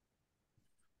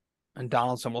 and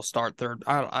Donaldson will start third?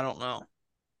 I don't know.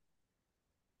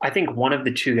 I think one of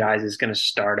the two guys is going to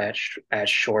start at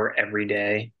short every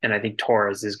day, and I think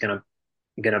Torres is going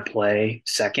to play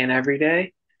second every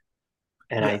day,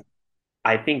 and Yeah.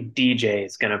 I think DJ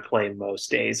is going to play most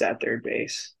days at third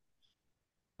base.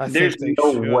 Think There's they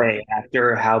no should. way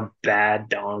after how bad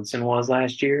Donaldson was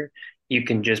last year, you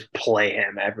can just play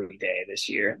him every day this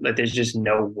year. Like there's just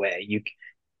no way you.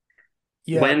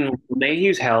 Yeah, When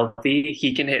Mayhew's healthy,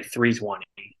 he can hit 320.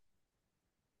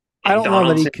 I don't know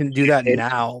that he Donaldson can do that hit-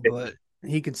 now, but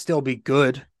he can still be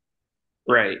good.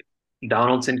 Right.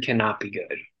 Donaldson cannot be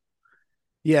good.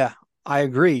 Yeah, I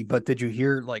agree. But did you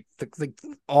hear like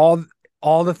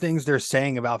all the things they're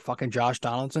saying about fucking Josh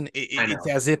Donaldson? It's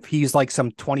as if he's like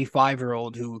some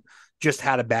 25-year-old who just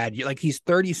had a bad year. Like he's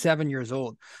 37 years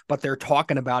old, but they're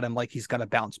talking about him like he's gonna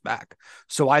bounce back.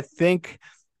 So I think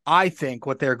I think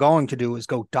what they're going to do is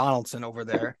go Donaldson over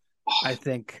there. I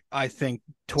think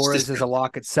Torres is a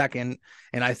lock at second,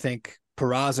 and I think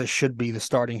Peraza should be the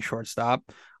starting shortstop.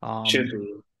 Should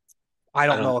be. I I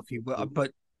don't don't. know if he will,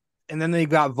 but and then they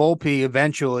got Volpe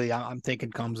eventually. I'm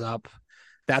thinking comes up.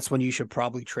 That's when you should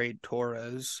probably trade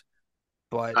Torres.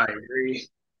 But I agree.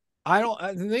 I don't.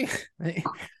 Things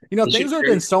should would have been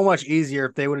trade. so much easier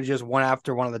if they would have just went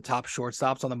after one of the top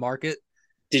shortstops on the market.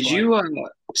 Did But you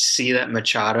see that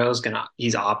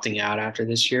he's opting out after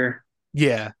this year?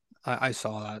 yeah, I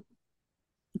saw that.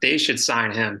 They should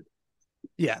sign him.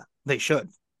 Yeah, they should.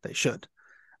 They should.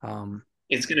 Um,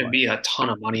 It's going to but be a ton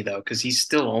of money though, because he's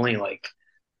still only like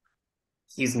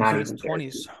he's he's not in his even 30.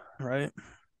 20s, right?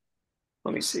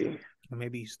 Let me see.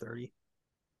 Maybe he's 30.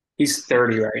 He's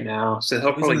 30 right now, so he'll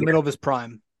He's in probably the get. middle of his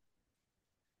prime.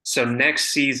 So next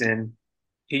season,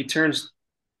 he turns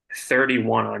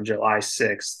 31 on July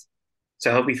 6th.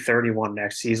 So he'll be 31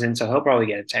 next season. So he'll probably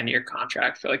get a 10-year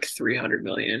contract for like 300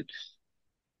 million.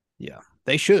 Yeah,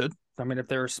 they should. I mean, if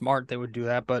they were smart, they would do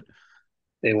that. But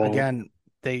They won't. again,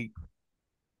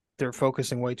 they're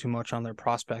focusing way too much on their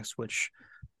prospects, which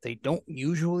they don't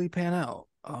usually pan out.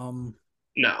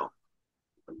 No.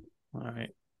 All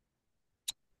right.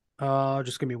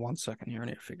 Just give me 1 second here. I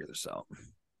need to figure this out.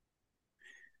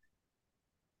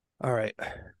 All right.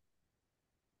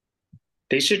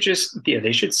 They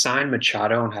should sign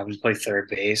Machado and have him play third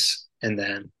base and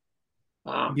then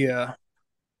Yeah.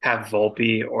 have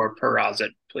Volpe or Peraza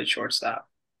play shortstop.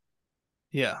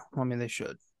 Yeah. I mean, they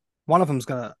should. One of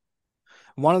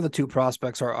the two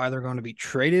prospects are either going to be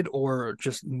traded or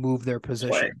just move their Play.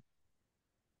 position.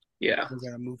 Yeah. They're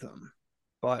going to move them.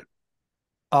 But,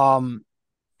 do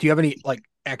you have any like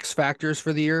X factors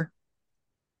for the year?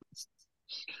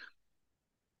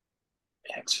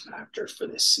 X factor for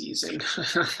this season.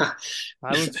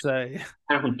 I would say,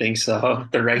 I don't think so.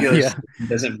 The regular yeah, season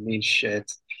doesn't mean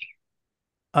shit.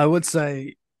 I would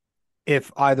say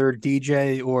if either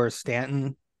DJ or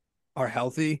Stanton are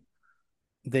healthy,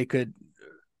 they could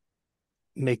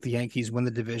make the Yankees win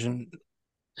the division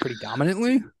pretty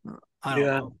dominantly. I don't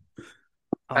Yeah. know.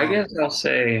 I guess I'll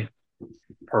say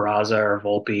Peraza or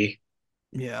Volpe.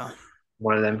 Yeah.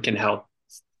 One of them can help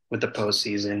with the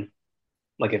postseason.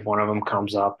 Like if one of them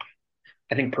comes up,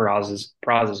 I think Peraza's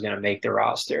going to make the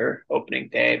roster opening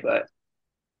day. But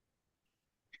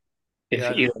if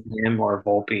Yeah. either him or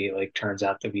Volpe like turns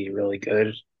out to be really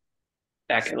good,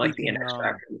 that can like be an Speaking X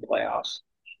factor in the playoffs.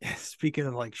 speaking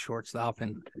of like shortstop,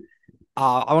 and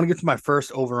I want to get to my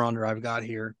first over under I've got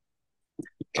here.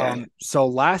 Okay. So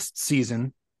last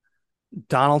season,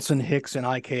 Donaldson, Hicks, and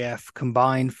IKF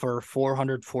combined for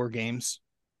 404 games.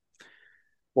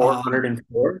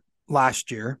 404?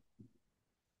 Last year.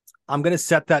 I'm going to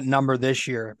set that number this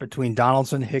year between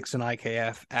Donaldson, Hicks, and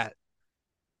IKF at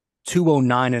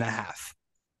 209 and a half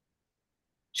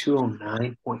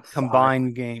 209.5.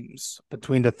 combined games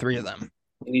between the three of them.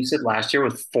 And you said last year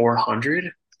with 400?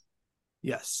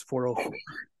 Yes, 404.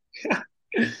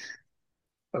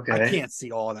 Okay. I can't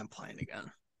see all of them playing again.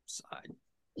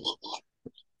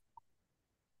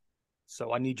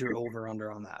 So I need your over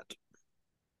under on that.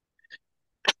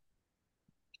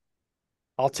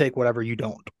 I'll take whatever you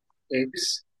don't.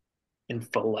 Hicks and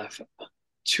Falefa.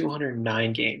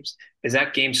 209 games. Is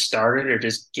that game started or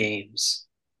just games?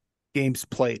 Games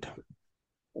played.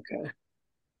 Okay.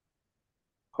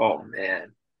 Oh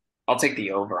man. I'll take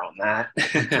the over on that.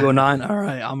 209. All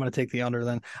right, I'm gonna take the under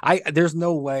then. There's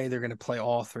no way they're gonna play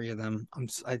all three of them.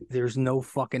 There's no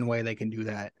fucking way they can do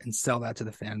that and sell that to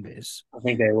the fan base. I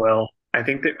think they will. I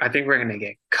think we're gonna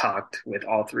get cucked with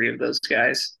all three of those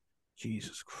guys.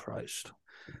 Jesus Christ.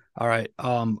 All right.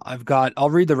 I'll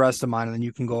read the rest of mine and then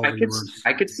you can go over yours.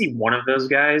 I could see one of those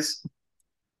guys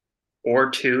or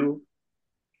two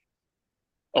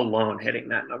alone hitting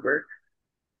that number.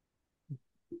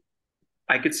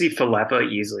 I could see Falepa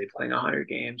easily playing 100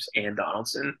 games and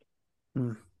Donaldson.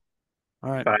 All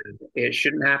right. But it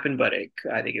shouldn't happen, but I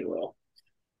think it will.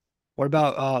 What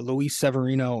about Luis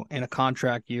Severino in a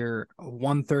contract year,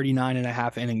 139 and a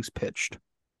half innings pitched?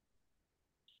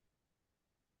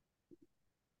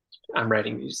 I'm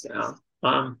writing these down.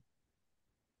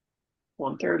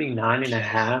 139 and a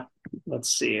half.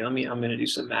 Let's see. I'm gonna do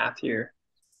some math here.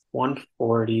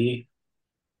 140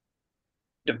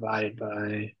 divided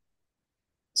by,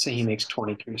 say he makes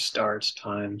 23 starts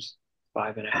times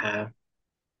 5.5.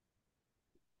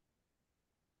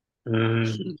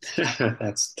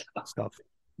 That's Stuff.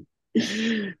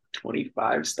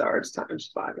 25 starts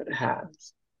times 5.5.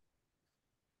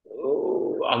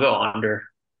 Oh, I'll go under.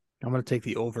 I'm going to take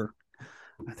the over.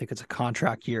 I think it's a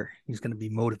contract year. He's going to be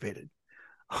motivated.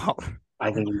 I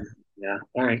think Yeah.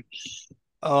 All right.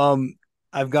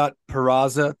 I've got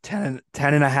Peraza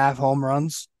 10.5 home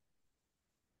runs.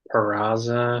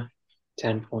 Peraza,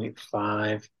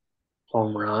 10.5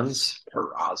 home runs.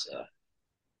 Peraza.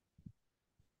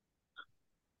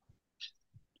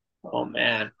 Oh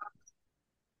man.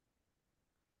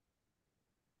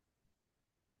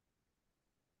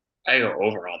 I go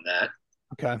over on that.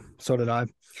 Okay, so did I.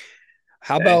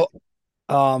 How Okay. about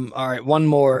all right, one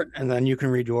more and then you can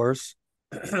read yours.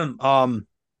 um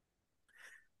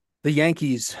the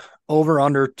Yankees over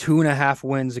under 2.5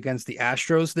 wins against the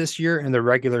Astros this year in the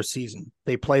regular season.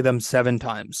 They play them 7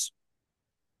 times.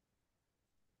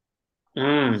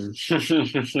 Mm.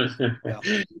 Yeah,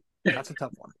 that's a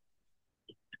tough one.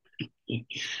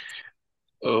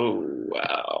 Oh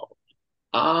wow.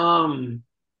 Um,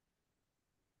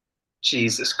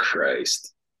 Jesus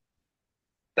Christ.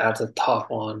 That's a tough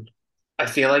one. I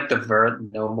feel like the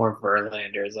no more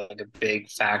Verlander is like a big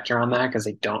factor on that because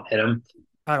they don't hit him,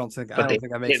 I but don't they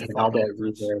think that makes hit a fucking Valdez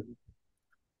difference. either.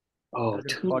 Oh, They're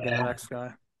gonna two plug and in a the half. next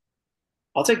guy.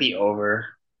 I'll take the over.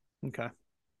 Okay.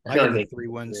 I I feel give like them they 3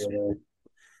 wins.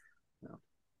 No,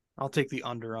 I'll take the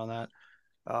under on that.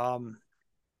 Um,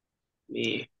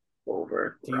 me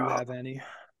over do you Rob. have any?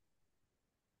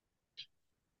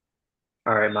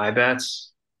 All right, my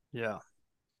bets. Yeah.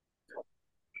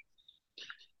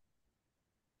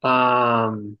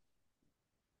 Um,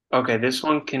 okay, this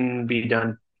one can be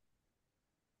done.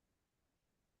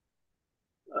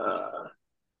 Uh,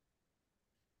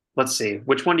 let's see.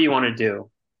 Which one do you want to do?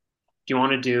 Do you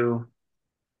want to do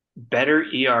better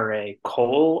ERA,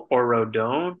 Cole or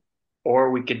Rodon,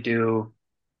 or we could do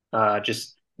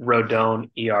just Rodon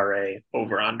ERA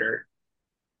over under.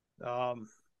 Um,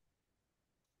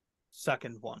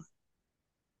 second one.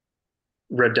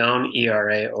 Rodon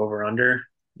ERA over under.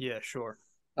 Yeah, sure.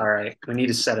 All right, we need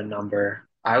to set a number.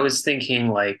 I was thinking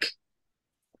like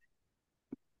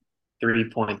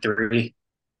 3.3.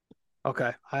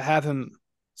 Okay. I have him.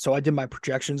 So I did my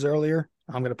projections earlier.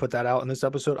 I'm going to put that out in this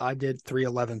episode. I did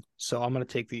 311. So I'm going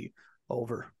to take the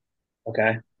over.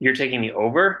 Okay, you're taking the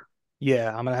over. Yeah,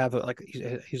 I'm going to have it like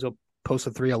he's a post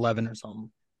of 311 or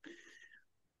something.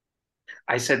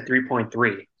 I said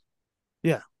 3.3.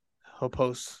 Yeah, he'll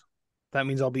post. That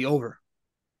means I'll be over.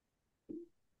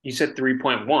 You said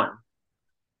 3.1.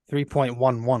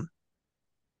 3.11.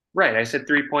 Right, I said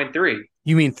 3.3.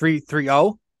 You mean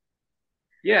 330?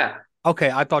 Yeah,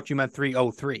 Okay, I thought you meant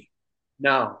 303.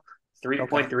 no, Okay.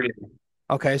 3.3.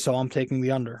 Okay, so I'm taking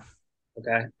the under.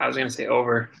 Okay, I was gonna say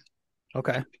over.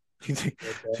 Okay. Do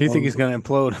you think he's going to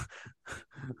implode?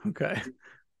 Okay.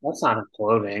 That's not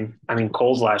imploding. I mean,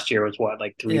 Cole's last year was what,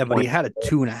 like Yeah, but he 3. had a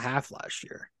 2.5 last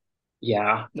year.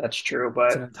 Yeah, that's true,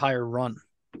 That's an but entire run.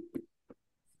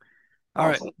 All I'll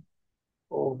right. take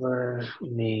over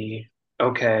me.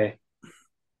 Okay.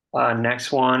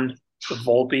 Next one,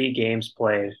 Volpe games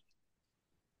played.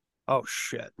 Oh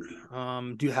shit.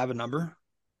 Do you have a number?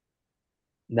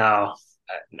 No,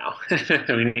 no,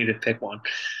 we need to pick one.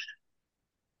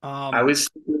 I Um. was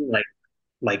thinking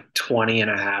like 20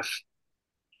 and a half.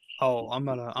 Oh, I'm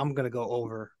gonna go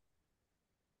over.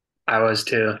 I was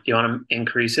too. You want to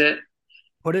increase it?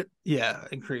 Put it. Yeah,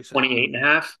 increase it. 28 and a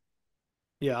half?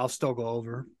 Yeah, I'll still go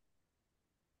over.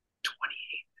 20.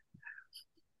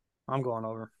 I'm going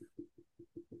over.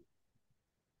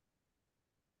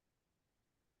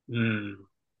 Hmm,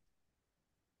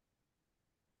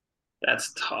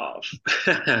 that's tough.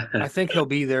 I think he'll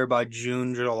be there by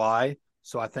June, July.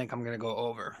 So I think I'm gonna go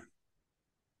over.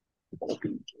 Volpe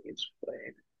games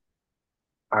played.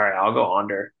 All right, I'll go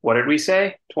under. What did we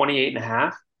say? 28 and a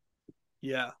half?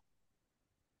 Yeah.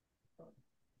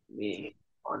 Me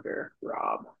under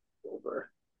Rob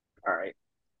over. All right.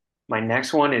 My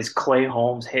next one is Clay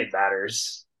Holmes hit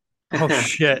batters. Oh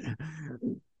shit.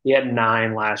 He had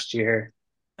 9 last year.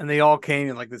 And they all came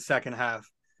in like the second half.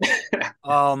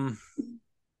 Um.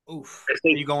 Oof. I Are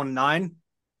think you going 9?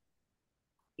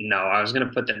 no, I was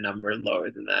gonna put the number lower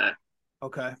than that.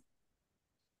 Okay.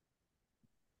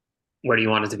 What do you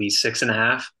want it to be?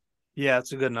 6.5? Yeah,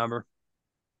 it's a good number.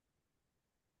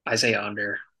 I say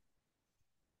under.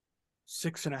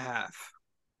 6.5.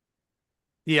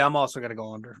 Yeah, I'm also gonna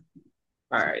go under.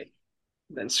 All right.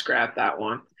 Then scrap that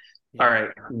one. All Yeah.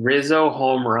 right. Rizzo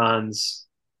home runs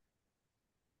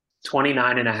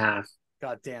 29 and a half.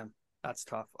 God damn, that's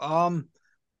tough. I'm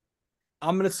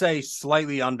gonna say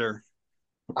slightly under.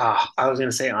 Ah, I was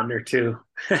gonna say under too.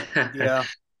 Yeah.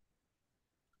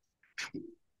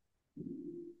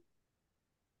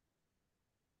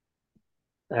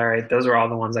 All right, those are all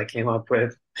the ones I came up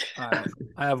with. I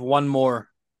have one more.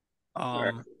 All right.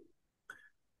 Um,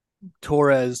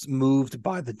 Torres moved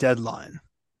by the deadline.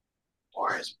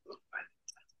 Baltimore is.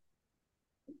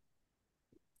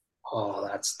 Oh,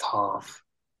 that's tough.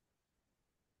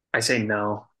 I say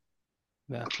no.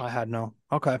 Yeah, I had no.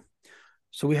 Okay.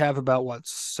 So we have about what,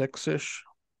 six-ish?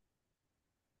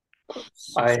 I Six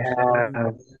or seven?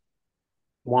 have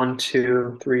 1,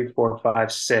 2, 3, 4,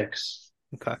 5, 6.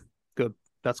 Okay, good.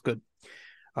 That's good.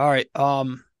 All right.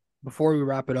 Before we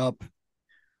wrap it up,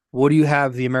 what do you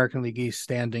have the American League East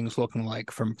standings looking like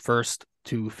from first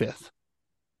to fifth?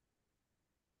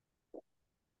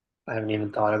 I haven't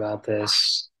even thought about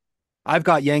this. I've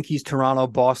got Yankees, Toronto,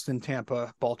 Boston,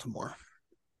 Tampa, Baltimore.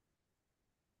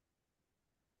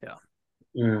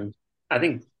 Yeah. I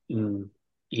think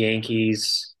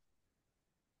Yankees,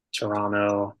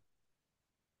 Toronto,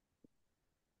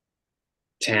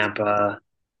 Tampa,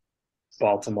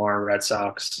 Baltimore, Red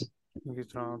Sox. Yankees,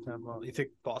 Toronto, Tampa. You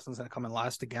think Boston's gonna come in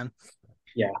last again?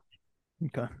 Yeah.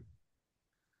 Okay.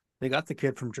 They got the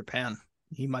kid from Japan.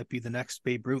 He might be the next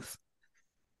Babe Ruth.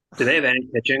 Do they have any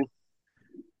pitching?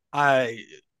 I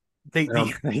they, I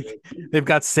don't they they've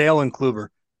got Sale and Kluber.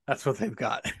 That's what they've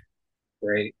got.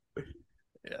 Great.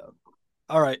 Yeah.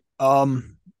 All right.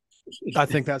 I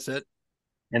think that's it.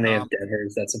 And they have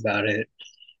Devers. That's about it.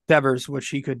 Devers, which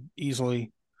he could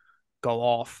easily go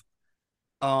off.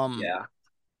 Yeah.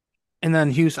 And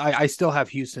then Houston. I still have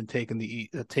Houston taking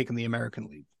the American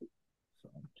League. So.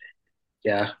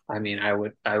 Yeah. I mean, I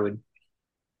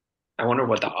wonder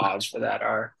what the odds for that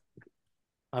are.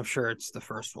 I'm sure it's the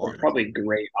first They're one. probably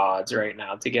great odds right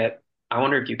now to get. I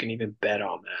wonder if you can even bet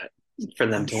on that for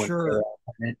them I'm to win sure.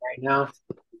 right now.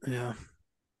 Yeah.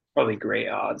 Probably great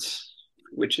odds,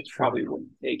 which is probably what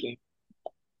I'm taking.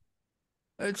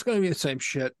 It's going to be the same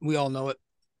shit. We all know it.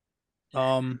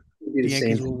 The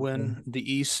Yankees will win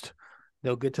the East.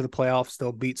 They'll get to the playoffs.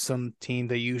 They'll beat some team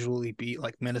they usually beat,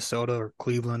 like Minnesota or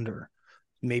Cleveland or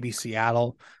maybe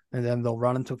Seattle, and then they'll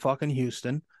run into fucking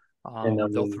Houston.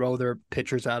 They'll throw their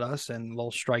pitchers at us, and they'll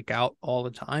strike out all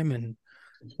the time. And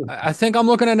I think I'm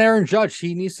looking at Aaron Judge.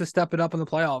 He needs to step it up in the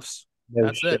playoffs.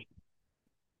 That's it.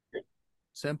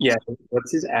 Simple. Yeah.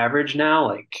 What's his average now?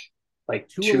 Like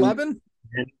 211?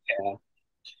 Yeah.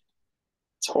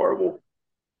 It's horrible.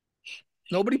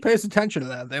 Nobody pays attention to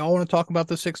that. They all want to talk about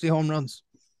the 60 home runs,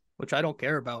 which I don't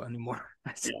care about anymore.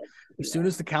 As soon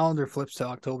as the calendar flips to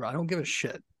October, I don't give a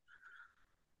shit.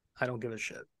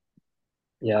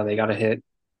 Yeah, they got a hit,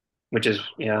 which is,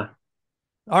 yeah.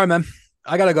 All right, man.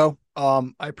 I got to go.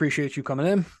 I appreciate you coming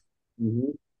in.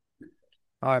 Mm-hmm.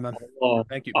 All right, man.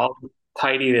 Thank you. I'll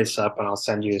tidy this up and I'll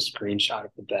send you a screenshot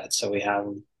of the bet so we have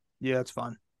them. Yeah, it's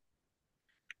fine.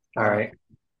 All right.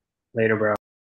 Later, bro.